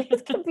next,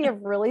 it can be a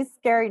really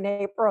scary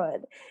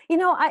neighborhood.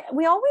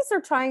 We always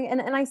are trying,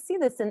 and I see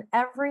this in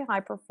every high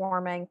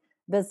performing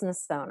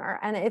business owner.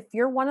 And if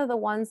you're one of the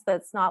ones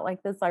that's not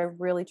like this, I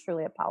really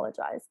truly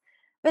apologize.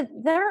 But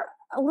they're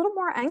a little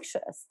more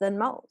anxious than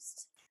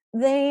most.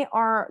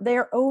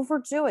 They're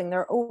overdoing,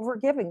 they're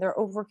overgiving, they're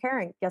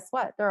overcaring. Guess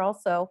what? They're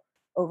also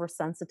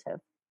oversensitive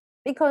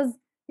because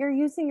you're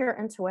using your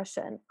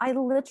intuition. I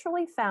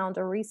literally found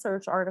a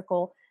research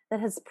article that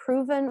has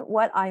proven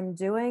what I'm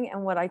doing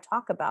and what I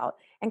talk about.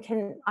 And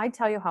can I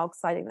tell you how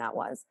exciting that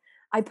was?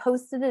 I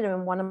posted it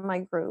in one of my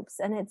groups,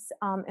 and it's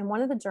in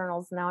one of the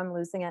journals. Now I'm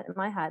losing it in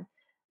my head,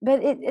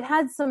 but it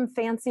had some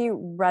fancy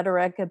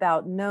rhetoric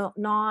about no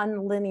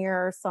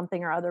non-linear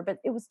something or other. But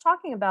it was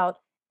talking about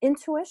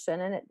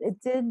intuition, and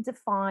it did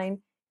define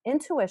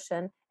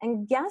intuition.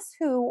 And guess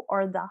who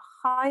are the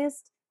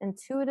highest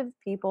intuitive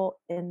people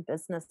in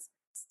business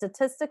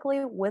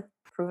statistically with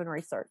proven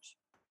research?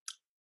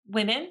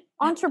 Women?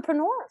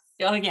 Entrepreneurs.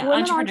 Oh, yeah,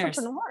 Women entrepreneurs.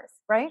 entrepreneurs,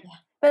 right? Yeah.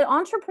 But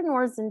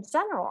entrepreneurs in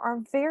general are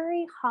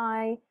very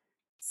high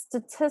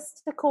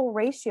statistical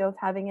ratio of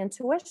having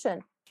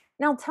intuition.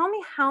 Now tell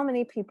me how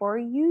many people are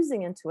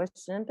using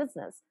intuition in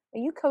business.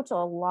 And you coach a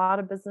lot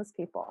of business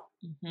people.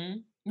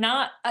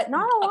 Not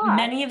Not a lot.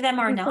 many of them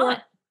are Before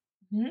not.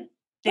 Mhm.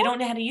 They don't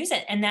know how to use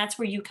it, and that's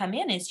where you come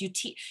in. Is you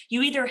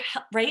either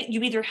right,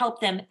 you either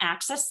help them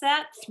access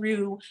that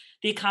through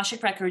the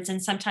Akashic records,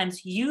 and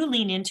sometimes you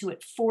lean into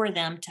it for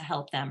them to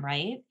help them,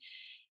 right?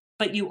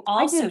 But you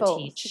I do also both.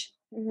 teach,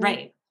 Mhm.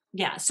 right?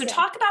 Yeah. So Yeah.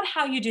 talk about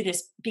how you do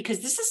this,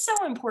 because this is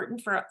so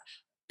important for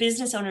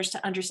business owners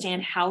to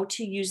understand how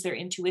to use their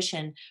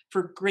intuition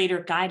for greater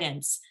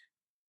guidance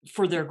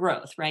for their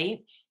growth,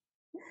 right?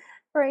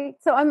 Right.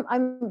 So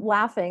I'm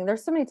laughing.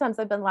 There's so many times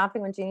I've been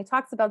laughing when Jeannie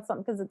talks about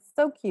something because it's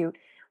so cute.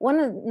 One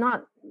of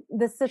not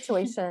the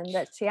situation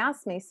that she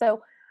asked me.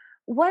 So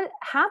what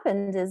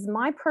happened is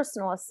my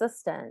personal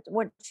assistant,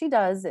 what she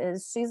does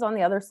is she's on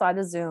the other side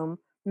of Zoom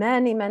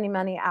many, many,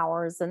 many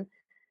hours. And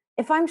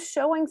if I'm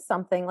showing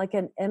something like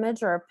an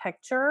image or a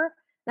picture,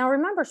 now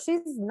remember,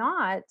 she's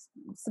not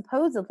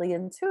supposedly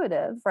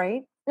intuitive,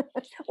 right?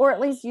 Or at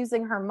least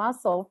using her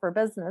muscle for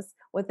business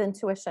with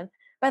intuition.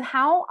 But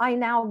how I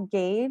now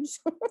gauge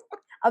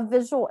a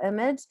visual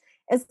image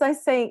is I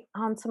say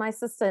to my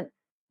assistant,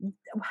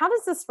 how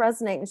does this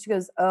resonate? And she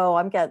goes, oh,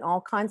 I'm getting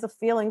all kinds of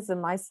feelings in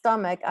my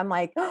stomach. I'm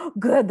like, oh,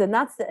 good, then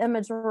that's the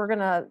image we're going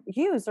to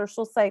use. Or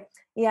she'll say,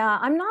 yeah,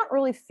 I'm not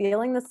really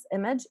feeling this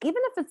image.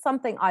 Even if it's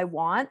something I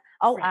want,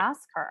 I'll Right.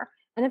 ask her.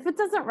 And if it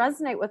doesn't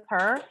resonate with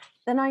her,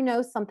 then I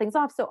know something's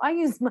off. So I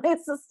use my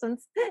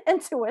assistant's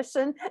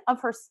intuition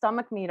of her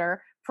stomach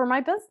meter for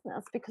my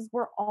business because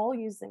we're all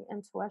using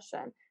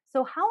intuition.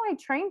 So how I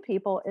train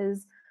people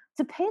is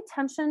to pay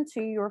attention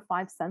to your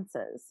five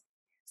senses.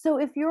 So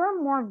if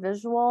you're more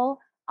visual,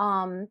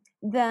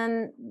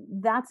 then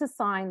that's a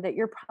sign that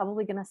you're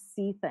probably going to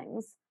see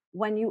things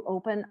when you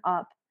open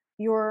up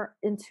your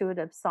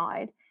intuitive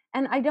side.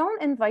 And I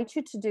don't invite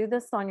you to do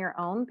this on your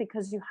own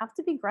because you have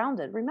to be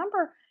grounded.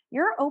 Remember,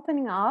 you're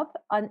opening up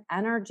an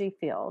energy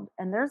field,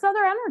 and there's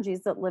other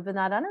energies that live in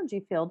that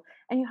energy field,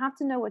 and you have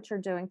to know what you're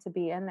doing to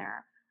be in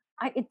there.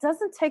 It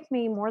doesn't take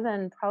me more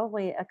than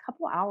probably a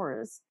couple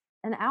hours,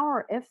 an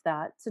hour if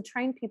that, to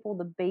train people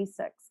the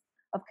basics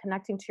of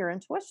connecting to your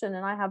intuition.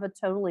 And I have a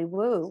totally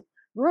woo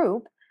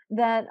group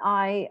that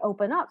I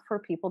open up for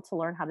people to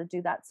learn how to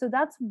do that. So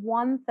that's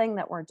one thing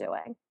that we're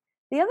doing.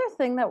 The other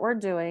thing that we're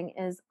doing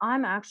is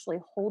I'm actually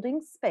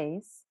holding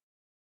space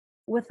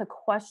with the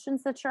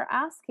questions that you're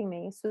asking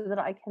me so that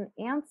I can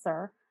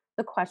answer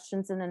the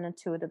questions in an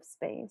intuitive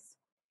space.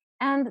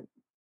 And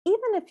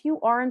even if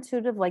you are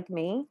intuitive like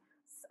me,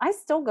 I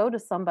still go to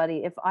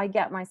somebody if I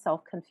get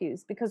myself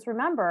confused because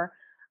remember,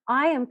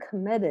 I am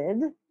committed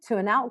to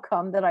an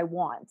outcome that I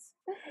want.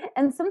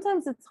 And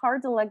sometimes it's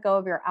hard to let go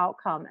of your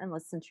outcome and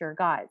listen to your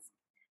guides.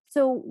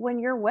 So when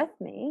you're with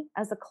me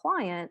as a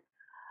client,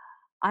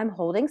 I'm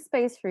holding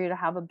space for you to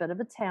have a bit of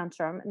a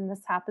tantrum. And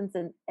this happens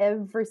in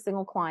every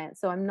single client.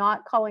 So I'm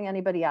not calling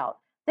anybody out.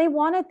 They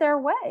want it their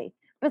way,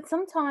 but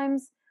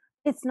sometimes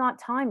it's not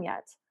time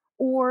yet.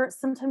 Or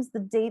sometimes the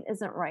date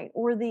isn't right,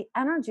 or the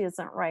energy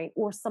isn't right,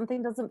 or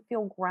something doesn't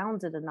feel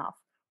grounded enough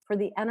for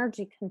the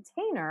energy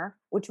container,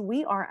 which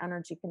we are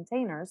energy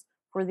containers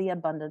for the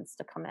abundance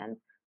to come in.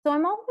 So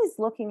I'm always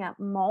looking at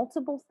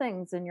multiple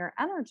things in your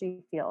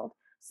energy field.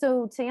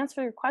 So to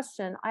answer your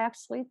question, I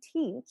actually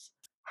teach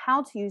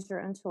how to use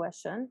your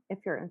intuition if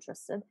you're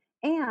interested.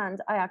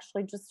 And I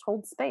actually just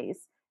hold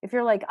space. If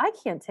you're like, I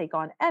can't take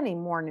on any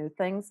more new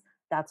things,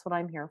 that's what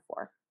I'm here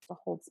for, to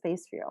hold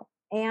space for you.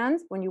 And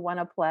when you want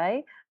to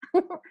play,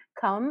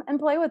 come and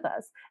play with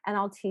us. And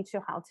I'll teach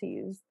you how to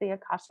use the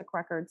Akashic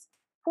Records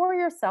for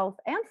yourself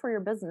and for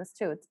your business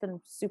too. It's been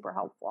super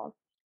helpful.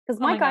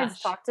 Because Oh my my guides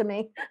gosh. talk to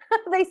me.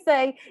 They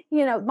say,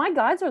 my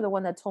guides are the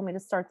one that told me to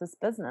start this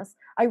business.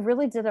 I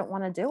really didn't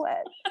want to do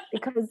it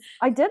because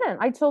I didn't.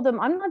 I told them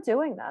I'm not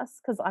doing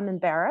this because I'm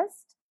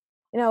embarrassed.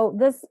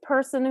 This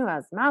person who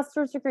has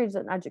master's degrees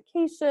in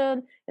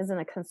education is in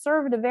a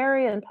conservative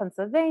area in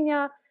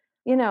Pennsylvania.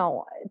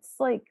 It's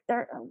like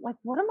they're like,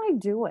 what am I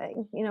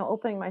doing?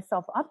 Opening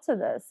myself up to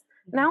this.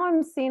 Mhm. Now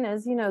I'm seen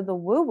as, the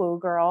woo woo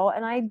girl,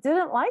 and I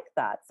didn't like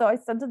that. So I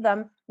said to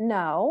them,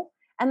 no.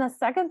 And the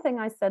second thing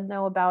I said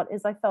no about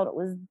is I felt it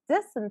was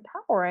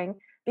disempowering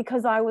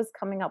because I was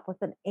coming up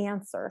with an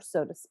answer,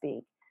 so to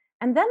speak.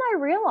 And then I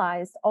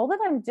realized all that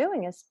I'm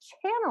doing is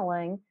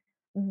channeling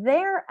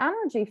their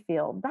energy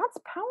field. That's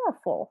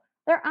powerful.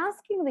 They're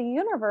asking the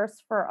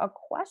universe for a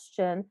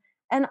question,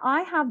 and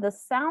I have the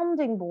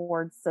sounding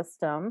board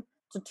system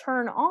to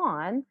turn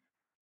on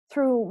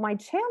through my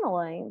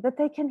channeling that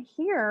they can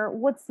hear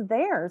what's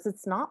theirs.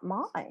 It's not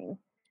mine.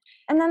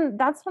 And then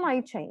that's when I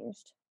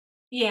changed.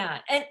 Yeah.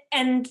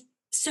 And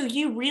so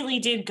you really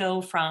did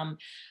go from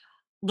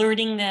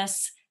learning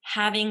this,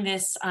 having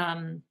this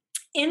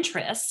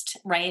interest,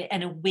 right,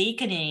 and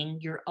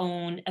awakening your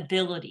own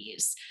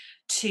abilities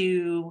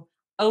to,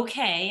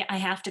 okay, I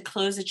have to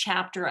close a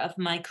chapter of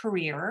my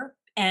career.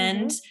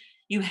 And Hmm.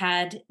 you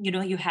had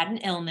an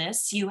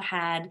illness, you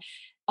had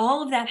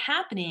all of that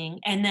happening.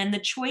 And then the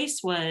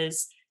choice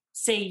was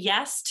say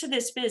yes to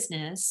this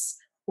business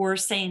or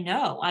say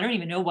no. I don't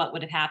even know what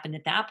would have happened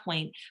at that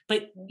point,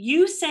 but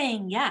you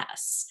saying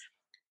yes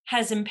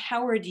has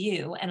empowered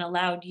you and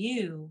allowed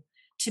you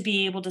to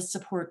be able to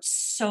support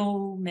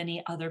so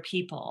many other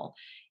people.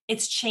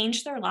 It's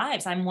changed their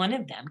lives. I'm one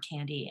of them,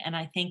 Candy, and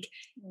I think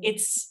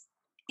it's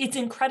it's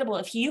incredible.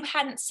 If you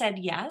hadn't said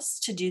yes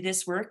to do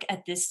this work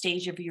at this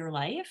stage of your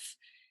life,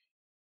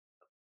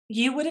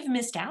 you would have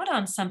missed out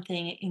on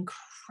something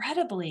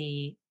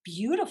incredibly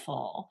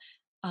beautiful,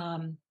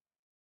 um,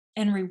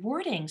 and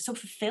rewarding, so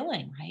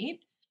fulfilling, right?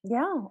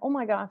 Yeah. Oh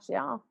my gosh.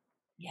 Yeah.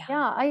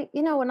 Yeah.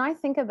 Yeah. When I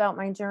think about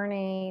my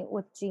journey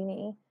with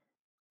Jeannie,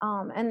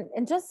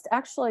 and just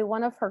actually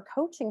one of her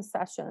coaching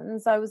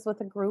sessions, I was with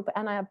a group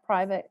and I have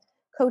private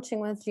coaching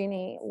with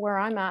Jeannie where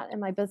I'm at in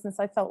my business.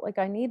 I felt like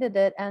I needed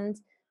it. And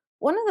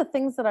one of the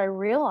things that I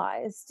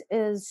realized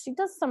is she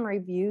does some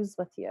reviews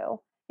with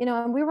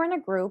and we were in a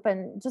group,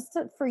 and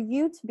for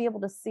you to be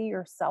able to see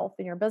yourself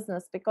in your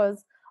business,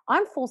 because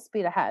I'm full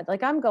speed ahead.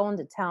 Like I'm going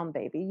to town,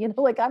 baby.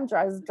 Like I'm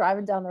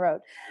driving down the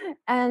road.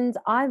 And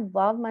I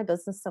love my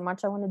business so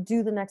much. I want to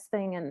do the next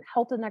thing and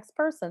help the next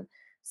person.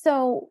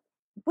 So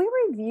we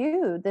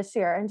reviewed this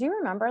year, and do you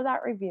remember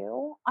that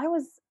review? I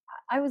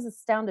was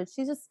astounded.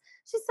 She said,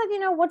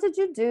 "What did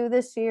you do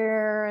this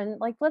year?" And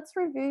like, let's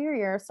review your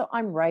year. So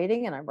I'm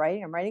writing and I'm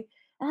writing, I'm writing.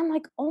 And I'm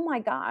like, oh my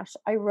gosh,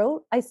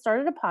 I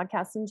started a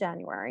podcast in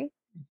January.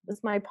 This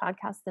is my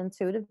podcast, the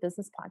Intuitive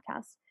Business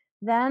Podcast.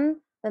 Then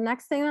the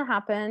next thing that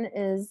happened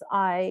is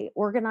I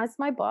organized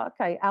my book,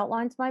 I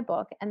outlined my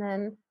book, and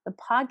then the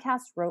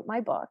podcast wrote my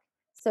book.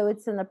 So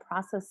it's in the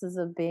processes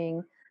of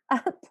being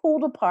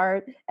pulled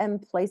apart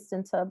and placed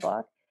into a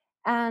book.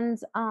 And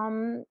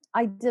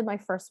I did my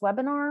first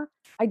webinar.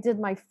 I did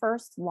my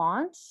first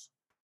launch.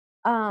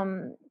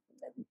 Um,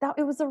 that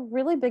it was a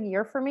really big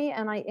year for me,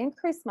 and I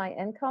increased my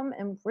income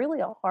in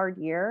really a hard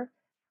year.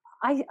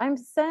 I'm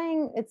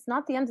saying it's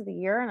not the end of the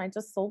year, and I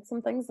just sold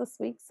some things this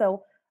week.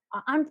 So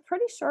I'm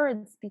pretty sure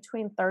it's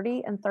between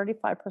 30 and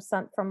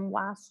 35% from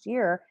last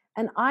year.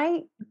 And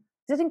I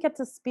didn't get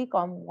to speak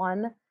on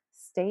one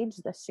stage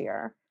this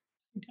year,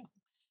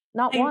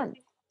 not I one.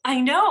 I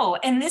know.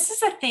 And this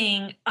is a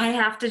thing I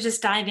have to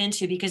just dive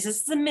into because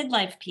this is a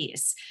midlife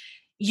piece.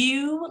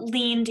 You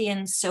leaned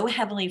in so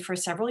heavily for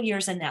several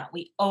years in that.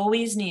 We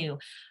always knew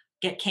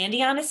get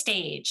Candy on a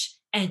stage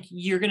and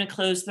you're going to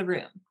close the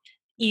room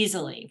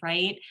easily,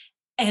 right?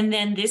 And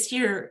then this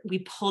year we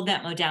pulled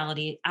that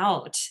modality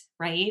out,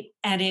 right?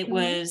 And it Mhm.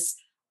 was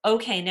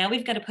okay, now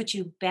we've got to put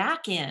you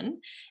back in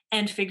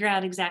and figure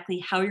out exactly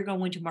how you're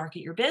going to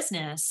market your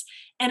business.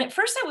 And at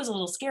first, that was a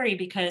little scary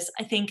because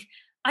I think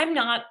I'm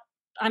not.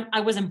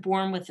 I wasn't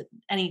born with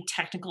any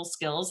technical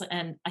skills,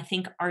 and I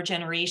think our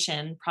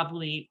generation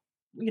probably,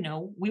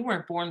 we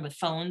weren't born with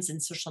phones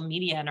and social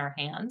media in our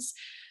hands.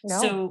 No.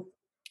 So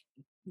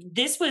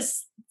this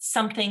was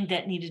something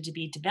that needed to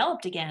be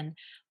developed again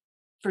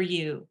for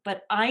you.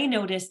 But I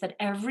noticed that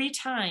every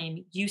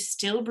time you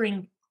still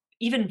bring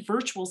even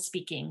virtual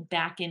speaking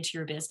back into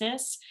your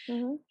business,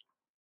 Mhm.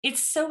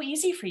 it's so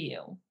easy for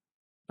you,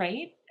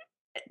 right?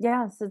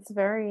 Yes, it's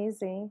very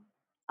easy.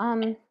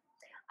 Um,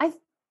 I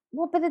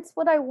well, but it's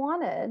what I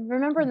wanted.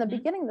 Remember in the Mhm,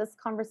 beginning of this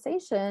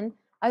conversation,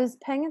 I was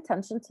paying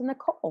attention to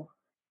Nicole.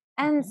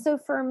 And mhm. so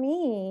for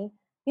me,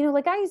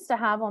 like I used to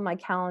have on my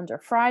calendar,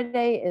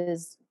 Friday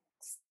is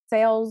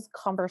sales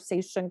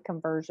conversation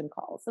conversion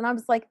calls. And I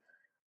was like,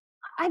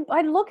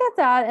 I'd look at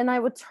that and I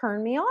would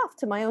turn me off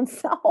to my own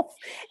self.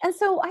 And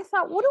so I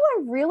thought, what do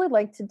I really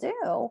like to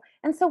do?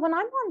 And so when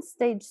I'm on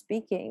stage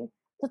speaking,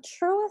 the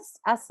truest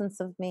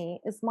essence of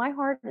me is my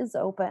heart is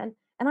open.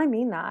 And I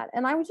mean that.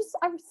 And I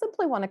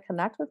simply want to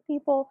connect with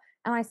people,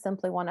 and I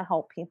simply want to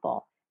help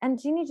people. And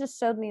Jeannie just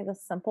showed me the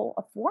simple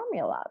a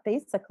formula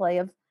basically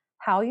of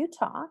how you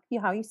talk,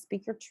 how you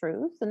speak your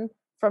truth and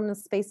from the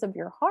space of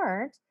your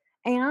heart,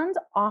 and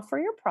offer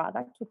your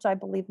product, which I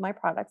believe my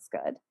product's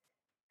good.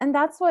 And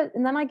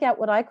then I get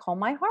what I call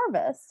my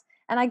harvest.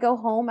 And I go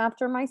home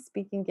after my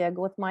speaking gig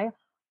with my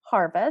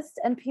harvest,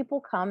 and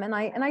people come, and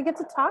I get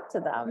to talk to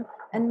them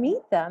and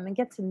meet them and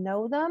get to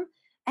know them,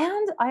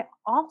 and I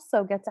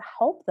also get to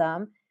help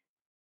them.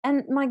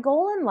 And my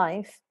goal in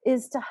life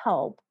is to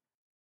help,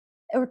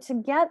 or to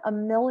get a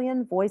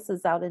million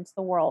voices out into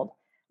the world,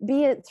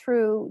 be it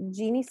through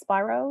Jeannie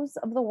Spiros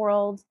of the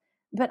world.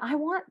 But I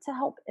want to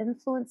help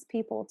influence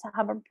people to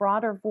have a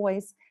broader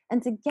voice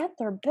and to get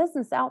their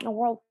business out in the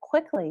world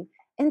quickly,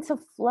 into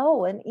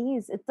flow and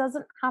ease. It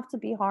doesn't have to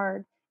be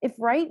hard. If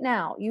right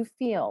now you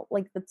feel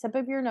like the tip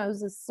of your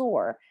nose is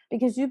sore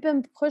because you've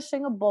been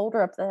pushing a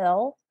boulder up the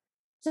hill,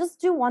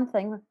 just do one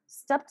thing: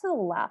 step to the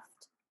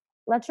left,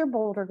 let your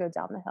boulder go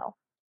down the hill.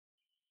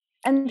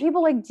 And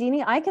people like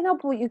Jeannie, I can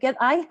help what you get.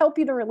 I help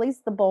you to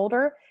release the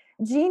boulder.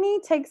 Jeannie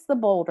takes the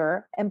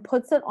boulder and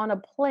puts it on a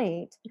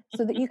plate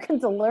so that you can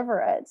deliver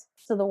it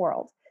to the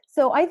world.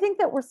 So I think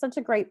that we're such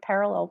a great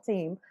parallel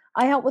team.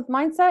 I help with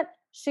mindset.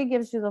 She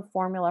gives you the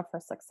formula for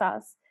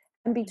success.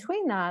 And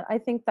between that, I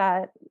think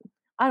that,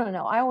 I don't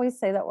know, I always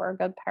say that we're a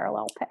good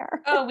parallel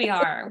pair. Oh, we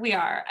are. We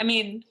are. I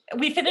mean,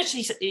 we finish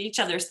each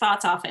other's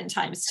thoughts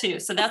oftentimes too.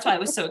 So that's why I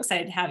was so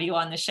excited to have you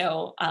on the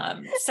show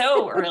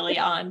so early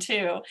on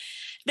too.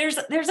 There's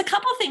a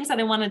couple things that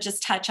I want to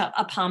just touch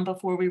upon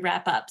before we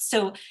wrap up.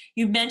 So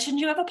you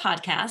mentioned you have a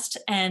podcast,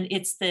 and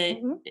it's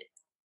Mhm.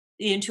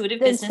 the Intuitive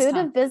The Business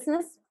Intuitive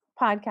Business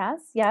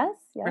Podcast. Yes,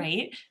 yes.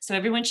 right? So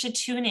everyone should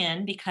tune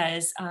in,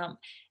 because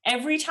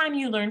every time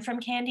you learn from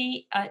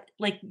Candy,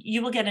 like,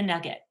 you will get a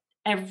nugget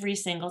every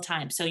single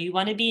time. So you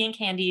want to be in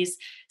Candy's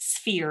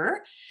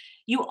sphere.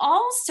 You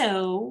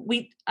also,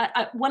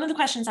 one of the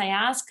questions I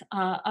ask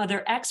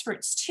other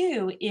experts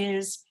too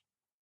is,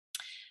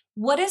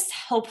 what is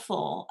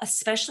helpful,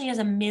 especially as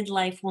a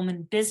midlife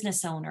woman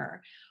business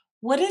owner?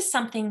 What is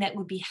something that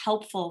would be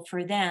helpful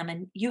for them?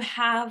 And you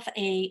have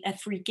a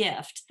free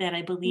gift that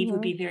I believe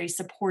would Mhm. be very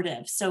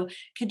supportive. So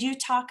could you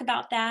talk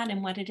about that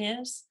and what it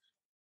is?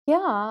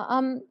 Yeah,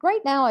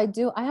 right now I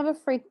have a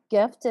free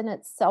gift, and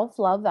it's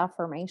self-love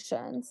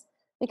affirmations.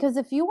 Because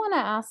if you want to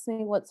ask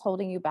me what's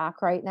holding you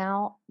back right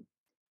now,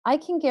 I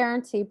can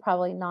guarantee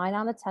probably 9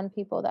 out of 10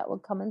 people that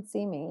would come and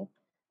see me,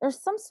 there's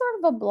some sort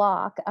of a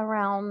block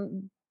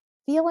around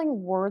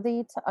feeling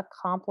worthy to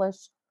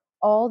accomplish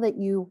all that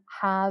you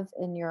have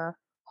in your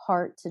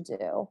heart to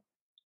do.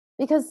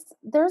 Because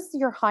there's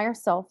your higher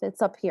self,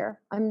 it's up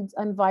here.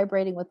 I'm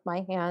vibrating with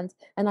my hand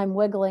and I'm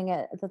wiggling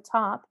it at the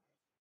top.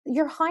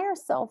 Your higher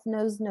self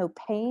knows no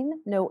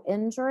pain, no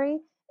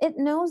injury. It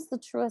knows the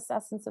truest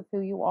essence of who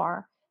you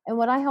are. And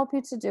what I help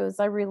you to do is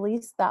I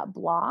release that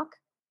block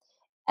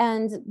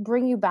and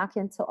bring you back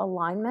into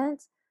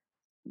alignment.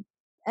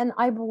 And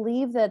I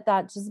believe that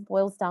that just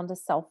boils down to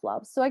self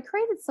love. So I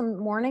created some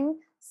morning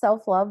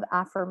self love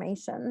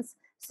affirmations.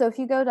 So if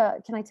you go to,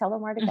 can I tell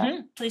them where to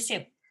go? Please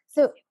do.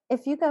 So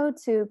if you go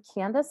to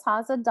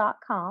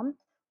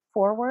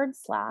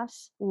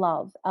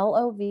CandiceHaza.com/love,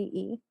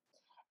 LOVE,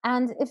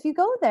 and if you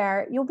go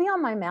there, you'll be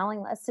on my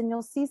mailing list, and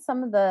you'll see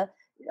some of the,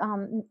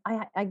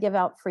 I give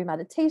out free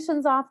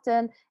meditations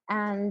often,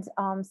 and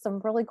some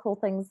really cool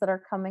things that are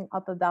coming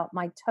up about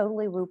my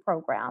Totally Woo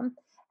program.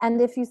 And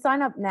if you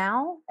sign up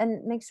now,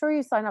 and make sure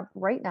you sign up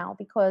right now,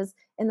 because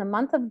in the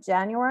month of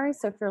January,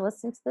 so if you're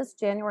listening to this,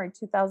 January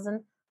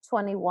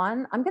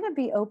 2021, I'm going to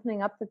be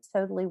opening up the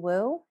Totally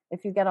Woo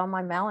if you get on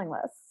my mailing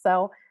list.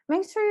 So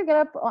make sure you get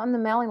up on the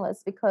mailing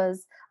list,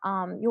 because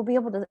you'll be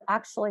able to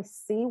actually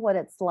see what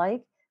it's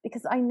like,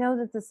 because I know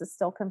that this is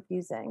still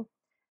confusing.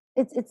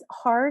 It's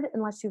hard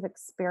unless you've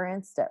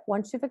experienced it.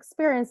 Once you've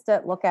experienced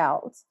it, look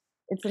out.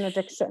 It's an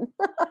addiction.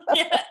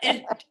 Yeah,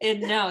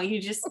 no,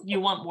 you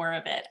want more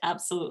of it.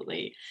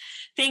 Absolutely.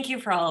 Thank you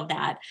for all of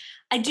that.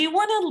 I do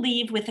want to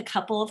leave with a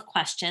couple of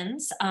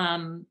questions,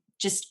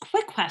 just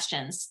quick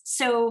questions.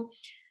 So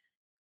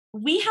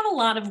we have a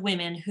lot of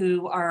women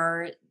who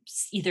are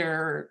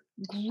either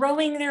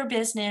growing their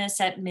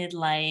business at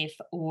midlife,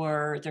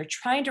 or they're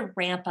trying to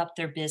ramp up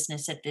their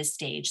business at this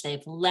stage.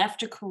 They've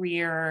left a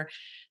career,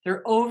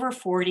 they're over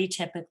 40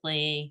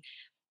 typically.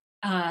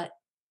 Uh,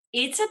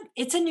 it's a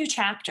new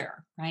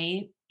chapter,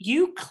 right?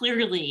 You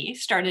clearly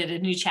started a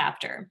new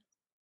chapter.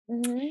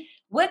 Mhm.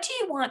 What do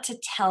you want to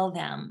tell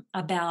them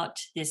about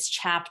this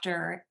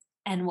chapter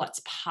and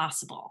what's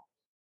possible?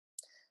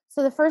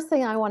 So the first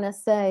thing I want to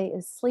say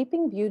is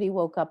Sleeping Beauty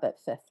woke up at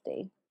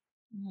 50.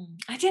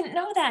 I didn't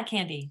know that,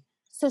 Candy.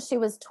 So she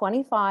was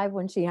 25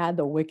 when she had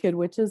the Wicked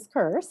Witch's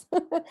curse.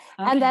 And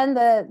Okay. then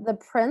the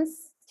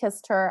prince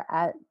kissed her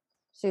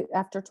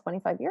after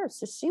 25 years.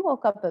 So she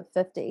woke up at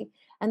 50.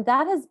 And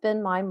that has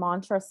been my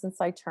mantra since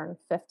I turned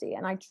 50.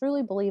 And I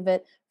truly believe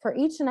it for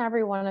each and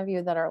every one of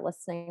you that are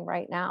listening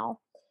right now.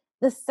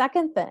 The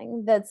second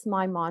thing that's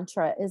my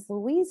mantra is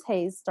Louise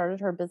Hayes started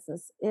her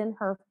business in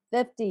her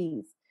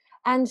 50s.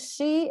 And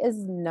she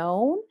is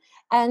known,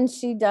 and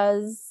she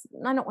does,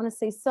 I don't want to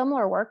say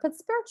similar work, but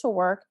spiritual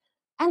work,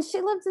 and she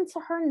lived into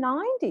her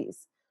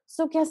 90s.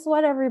 So guess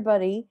what,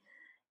 everybody?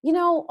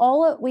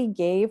 All that we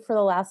gave for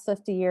the last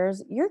 50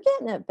 years, you're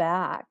getting it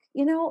back.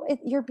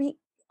 You're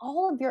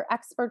all of your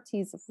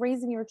expertise of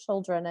raising your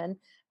children and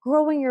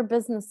growing your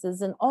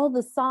businesses and all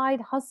the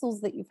side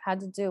hustles that you've had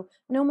to do.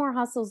 No more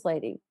hustles,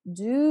 lady.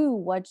 Do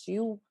what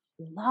you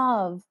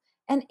love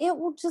and it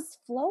will just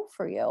flow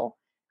for you.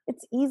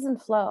 It's ease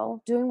and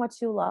flow, doing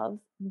what you love.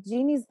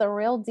 Jeannie's the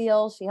real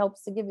deal. She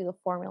helps to give you the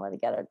formula to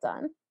get it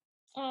done.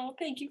 Oh,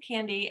 thank you,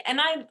 Candy. And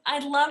I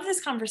love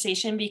this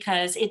conversation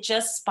because it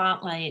just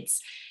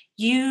spotlights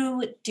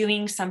you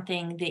doing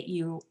something that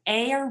you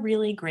are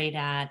really great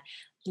at,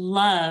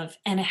 love,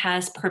 and it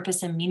has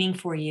purpose and meaning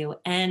for you.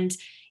 And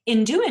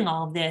in doing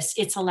all of this,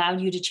 it's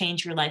allowed you to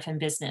change your life and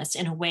business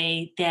in a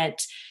way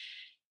that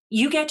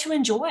you get to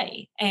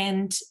enjoy.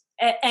 And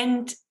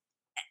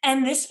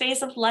and this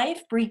phase of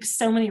life brings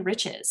so many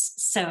riches.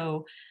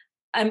 So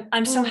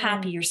I'm so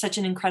happy. Mm. You're such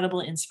an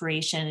incredible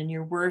inspiration and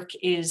your work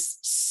is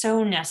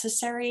so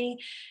necessary.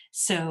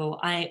 So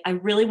I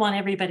really want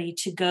everybody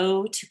to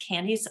go to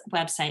Candy's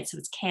website. So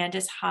it's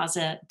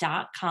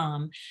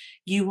CandiceHaza.com.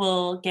 You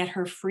will get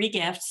her free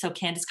gift. So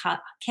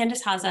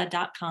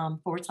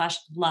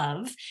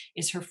CandiceHaza.com/love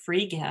is her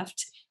free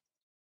gift.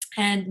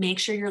 And make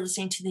sure you're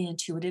listening to the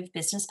Intuitive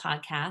Business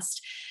Podcast.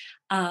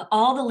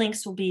 All the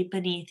links will be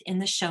beneath in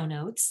the show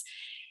notes.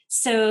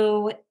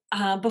 So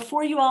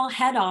before you all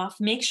head off,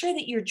 make sure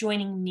that you're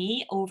joining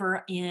me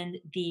over in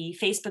the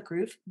Facebook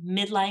group,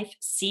 Midlife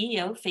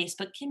CEO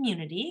Facebook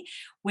community,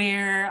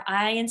 where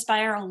I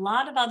inspire a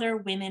lot of other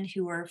women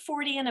who are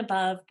 40 and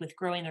above with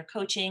growing their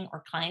coaching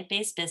or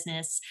client-based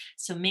business.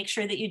 So make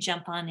sure that you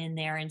jump on in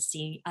there and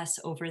see us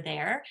over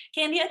there.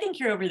 Candy, I think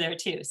you're over there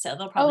too. So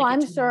they'll probably Oh, get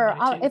I'm to know you sure.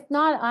 there too. If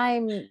not,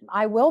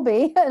 I will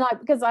be,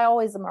 because I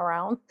always am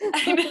around.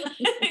 I know,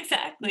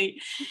 exactly.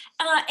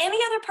 Any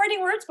other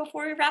parting words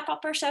before we wrap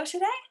up our show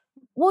today?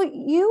 Well,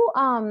 you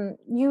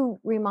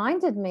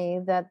reminded me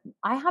that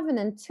I have an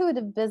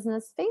intuitive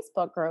business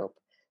Facebook group.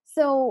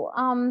 So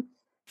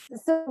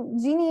so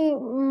Jeannie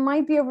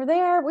might be over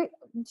there.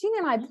 Jeannie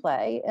and I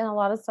play in a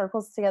lot of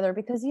circles together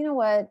because you know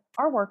what?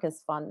 Our work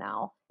is fun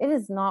now. It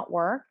is not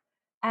work.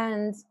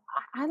 And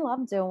I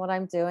love doing what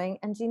I'm doing.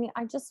 And Jeannie,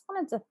 I just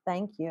wanted to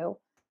thank you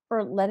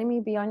for letting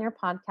me be on your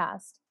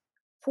podcast,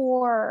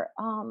 for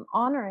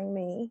honoring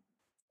me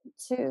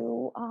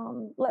to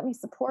let me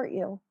support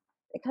you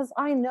because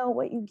I know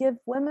what you give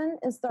women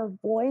is their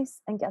voice.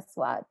 And guess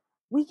what?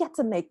 We get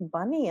to make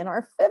money in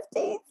our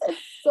 50s.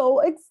 It's so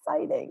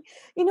exciting.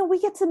 You know, we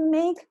get to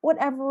make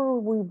whatever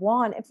we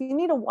want. If you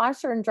need a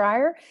washer and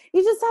dryer,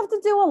 you just have to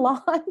do a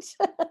launch.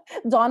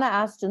 Donna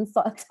Ashton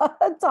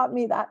taught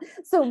me that.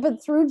 So,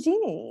 but through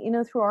Jeannie, you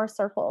know, through our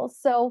circles.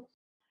 So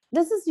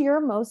this is your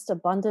most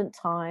abundant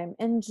time.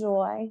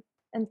 Enjoy.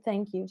 And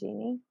thank you,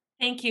 Jeannie.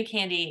 Thank you,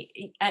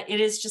 Candy.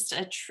 It is just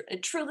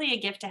truly a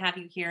gift to have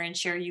you here and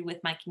share you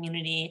with my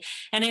community.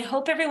 And I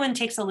hope everyone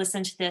takes a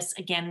listen to this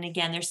again and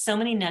again. There's so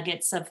many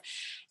nuggets of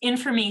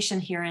information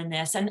here in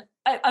this. And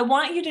I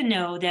want you to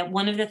know that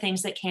one of the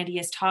things that Candy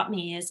has taught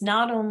me is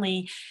not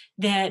only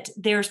that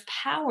there's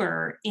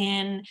power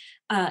in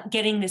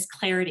getting this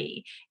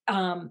clarity,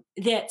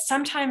 that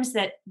sometimes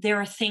that there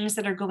are things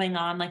that are going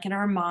on like in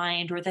our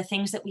mind or the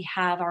things that we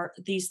have are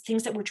these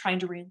things that we're trying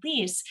to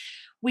release.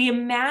 We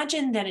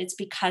imagine that it's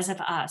because of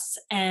us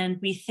and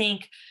we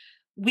think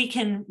we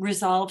can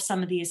resolve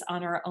some of these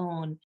on our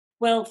own.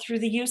 Well, through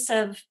the use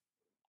of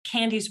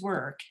Candy's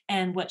work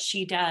and what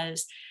she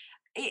does,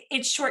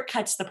 it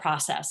shortcuts the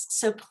process.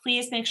 So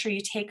please make sure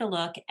you take a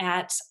look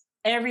at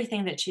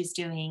everything that she's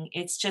doing.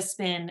 It's just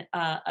been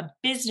a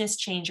business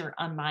changer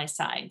on my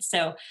side.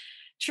 So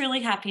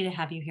truly happy to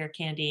have you here,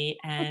 Candy.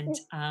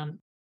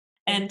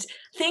 And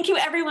thank you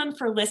everyone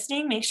for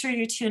listening. Make sure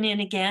you tune in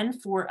again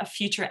for a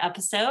future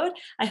episode.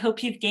 I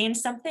hope you've gained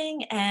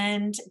something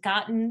and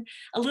gotten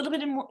a little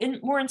bit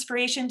more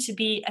inspiration to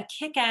be a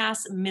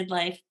kick-ass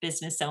midlife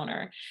business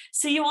owner.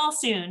 See you all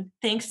soon.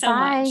 Thanks so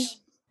much.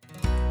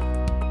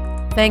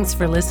 Thanks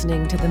for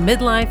listening to the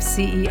Midlife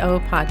CEO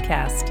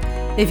podcast.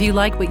 If you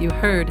like what you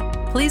heard,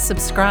 please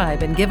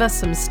subscribe and give us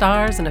some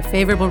stars and a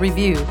favorable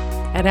review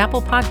at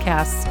Apple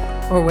Podcasts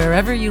or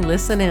wherever you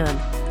listen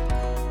in.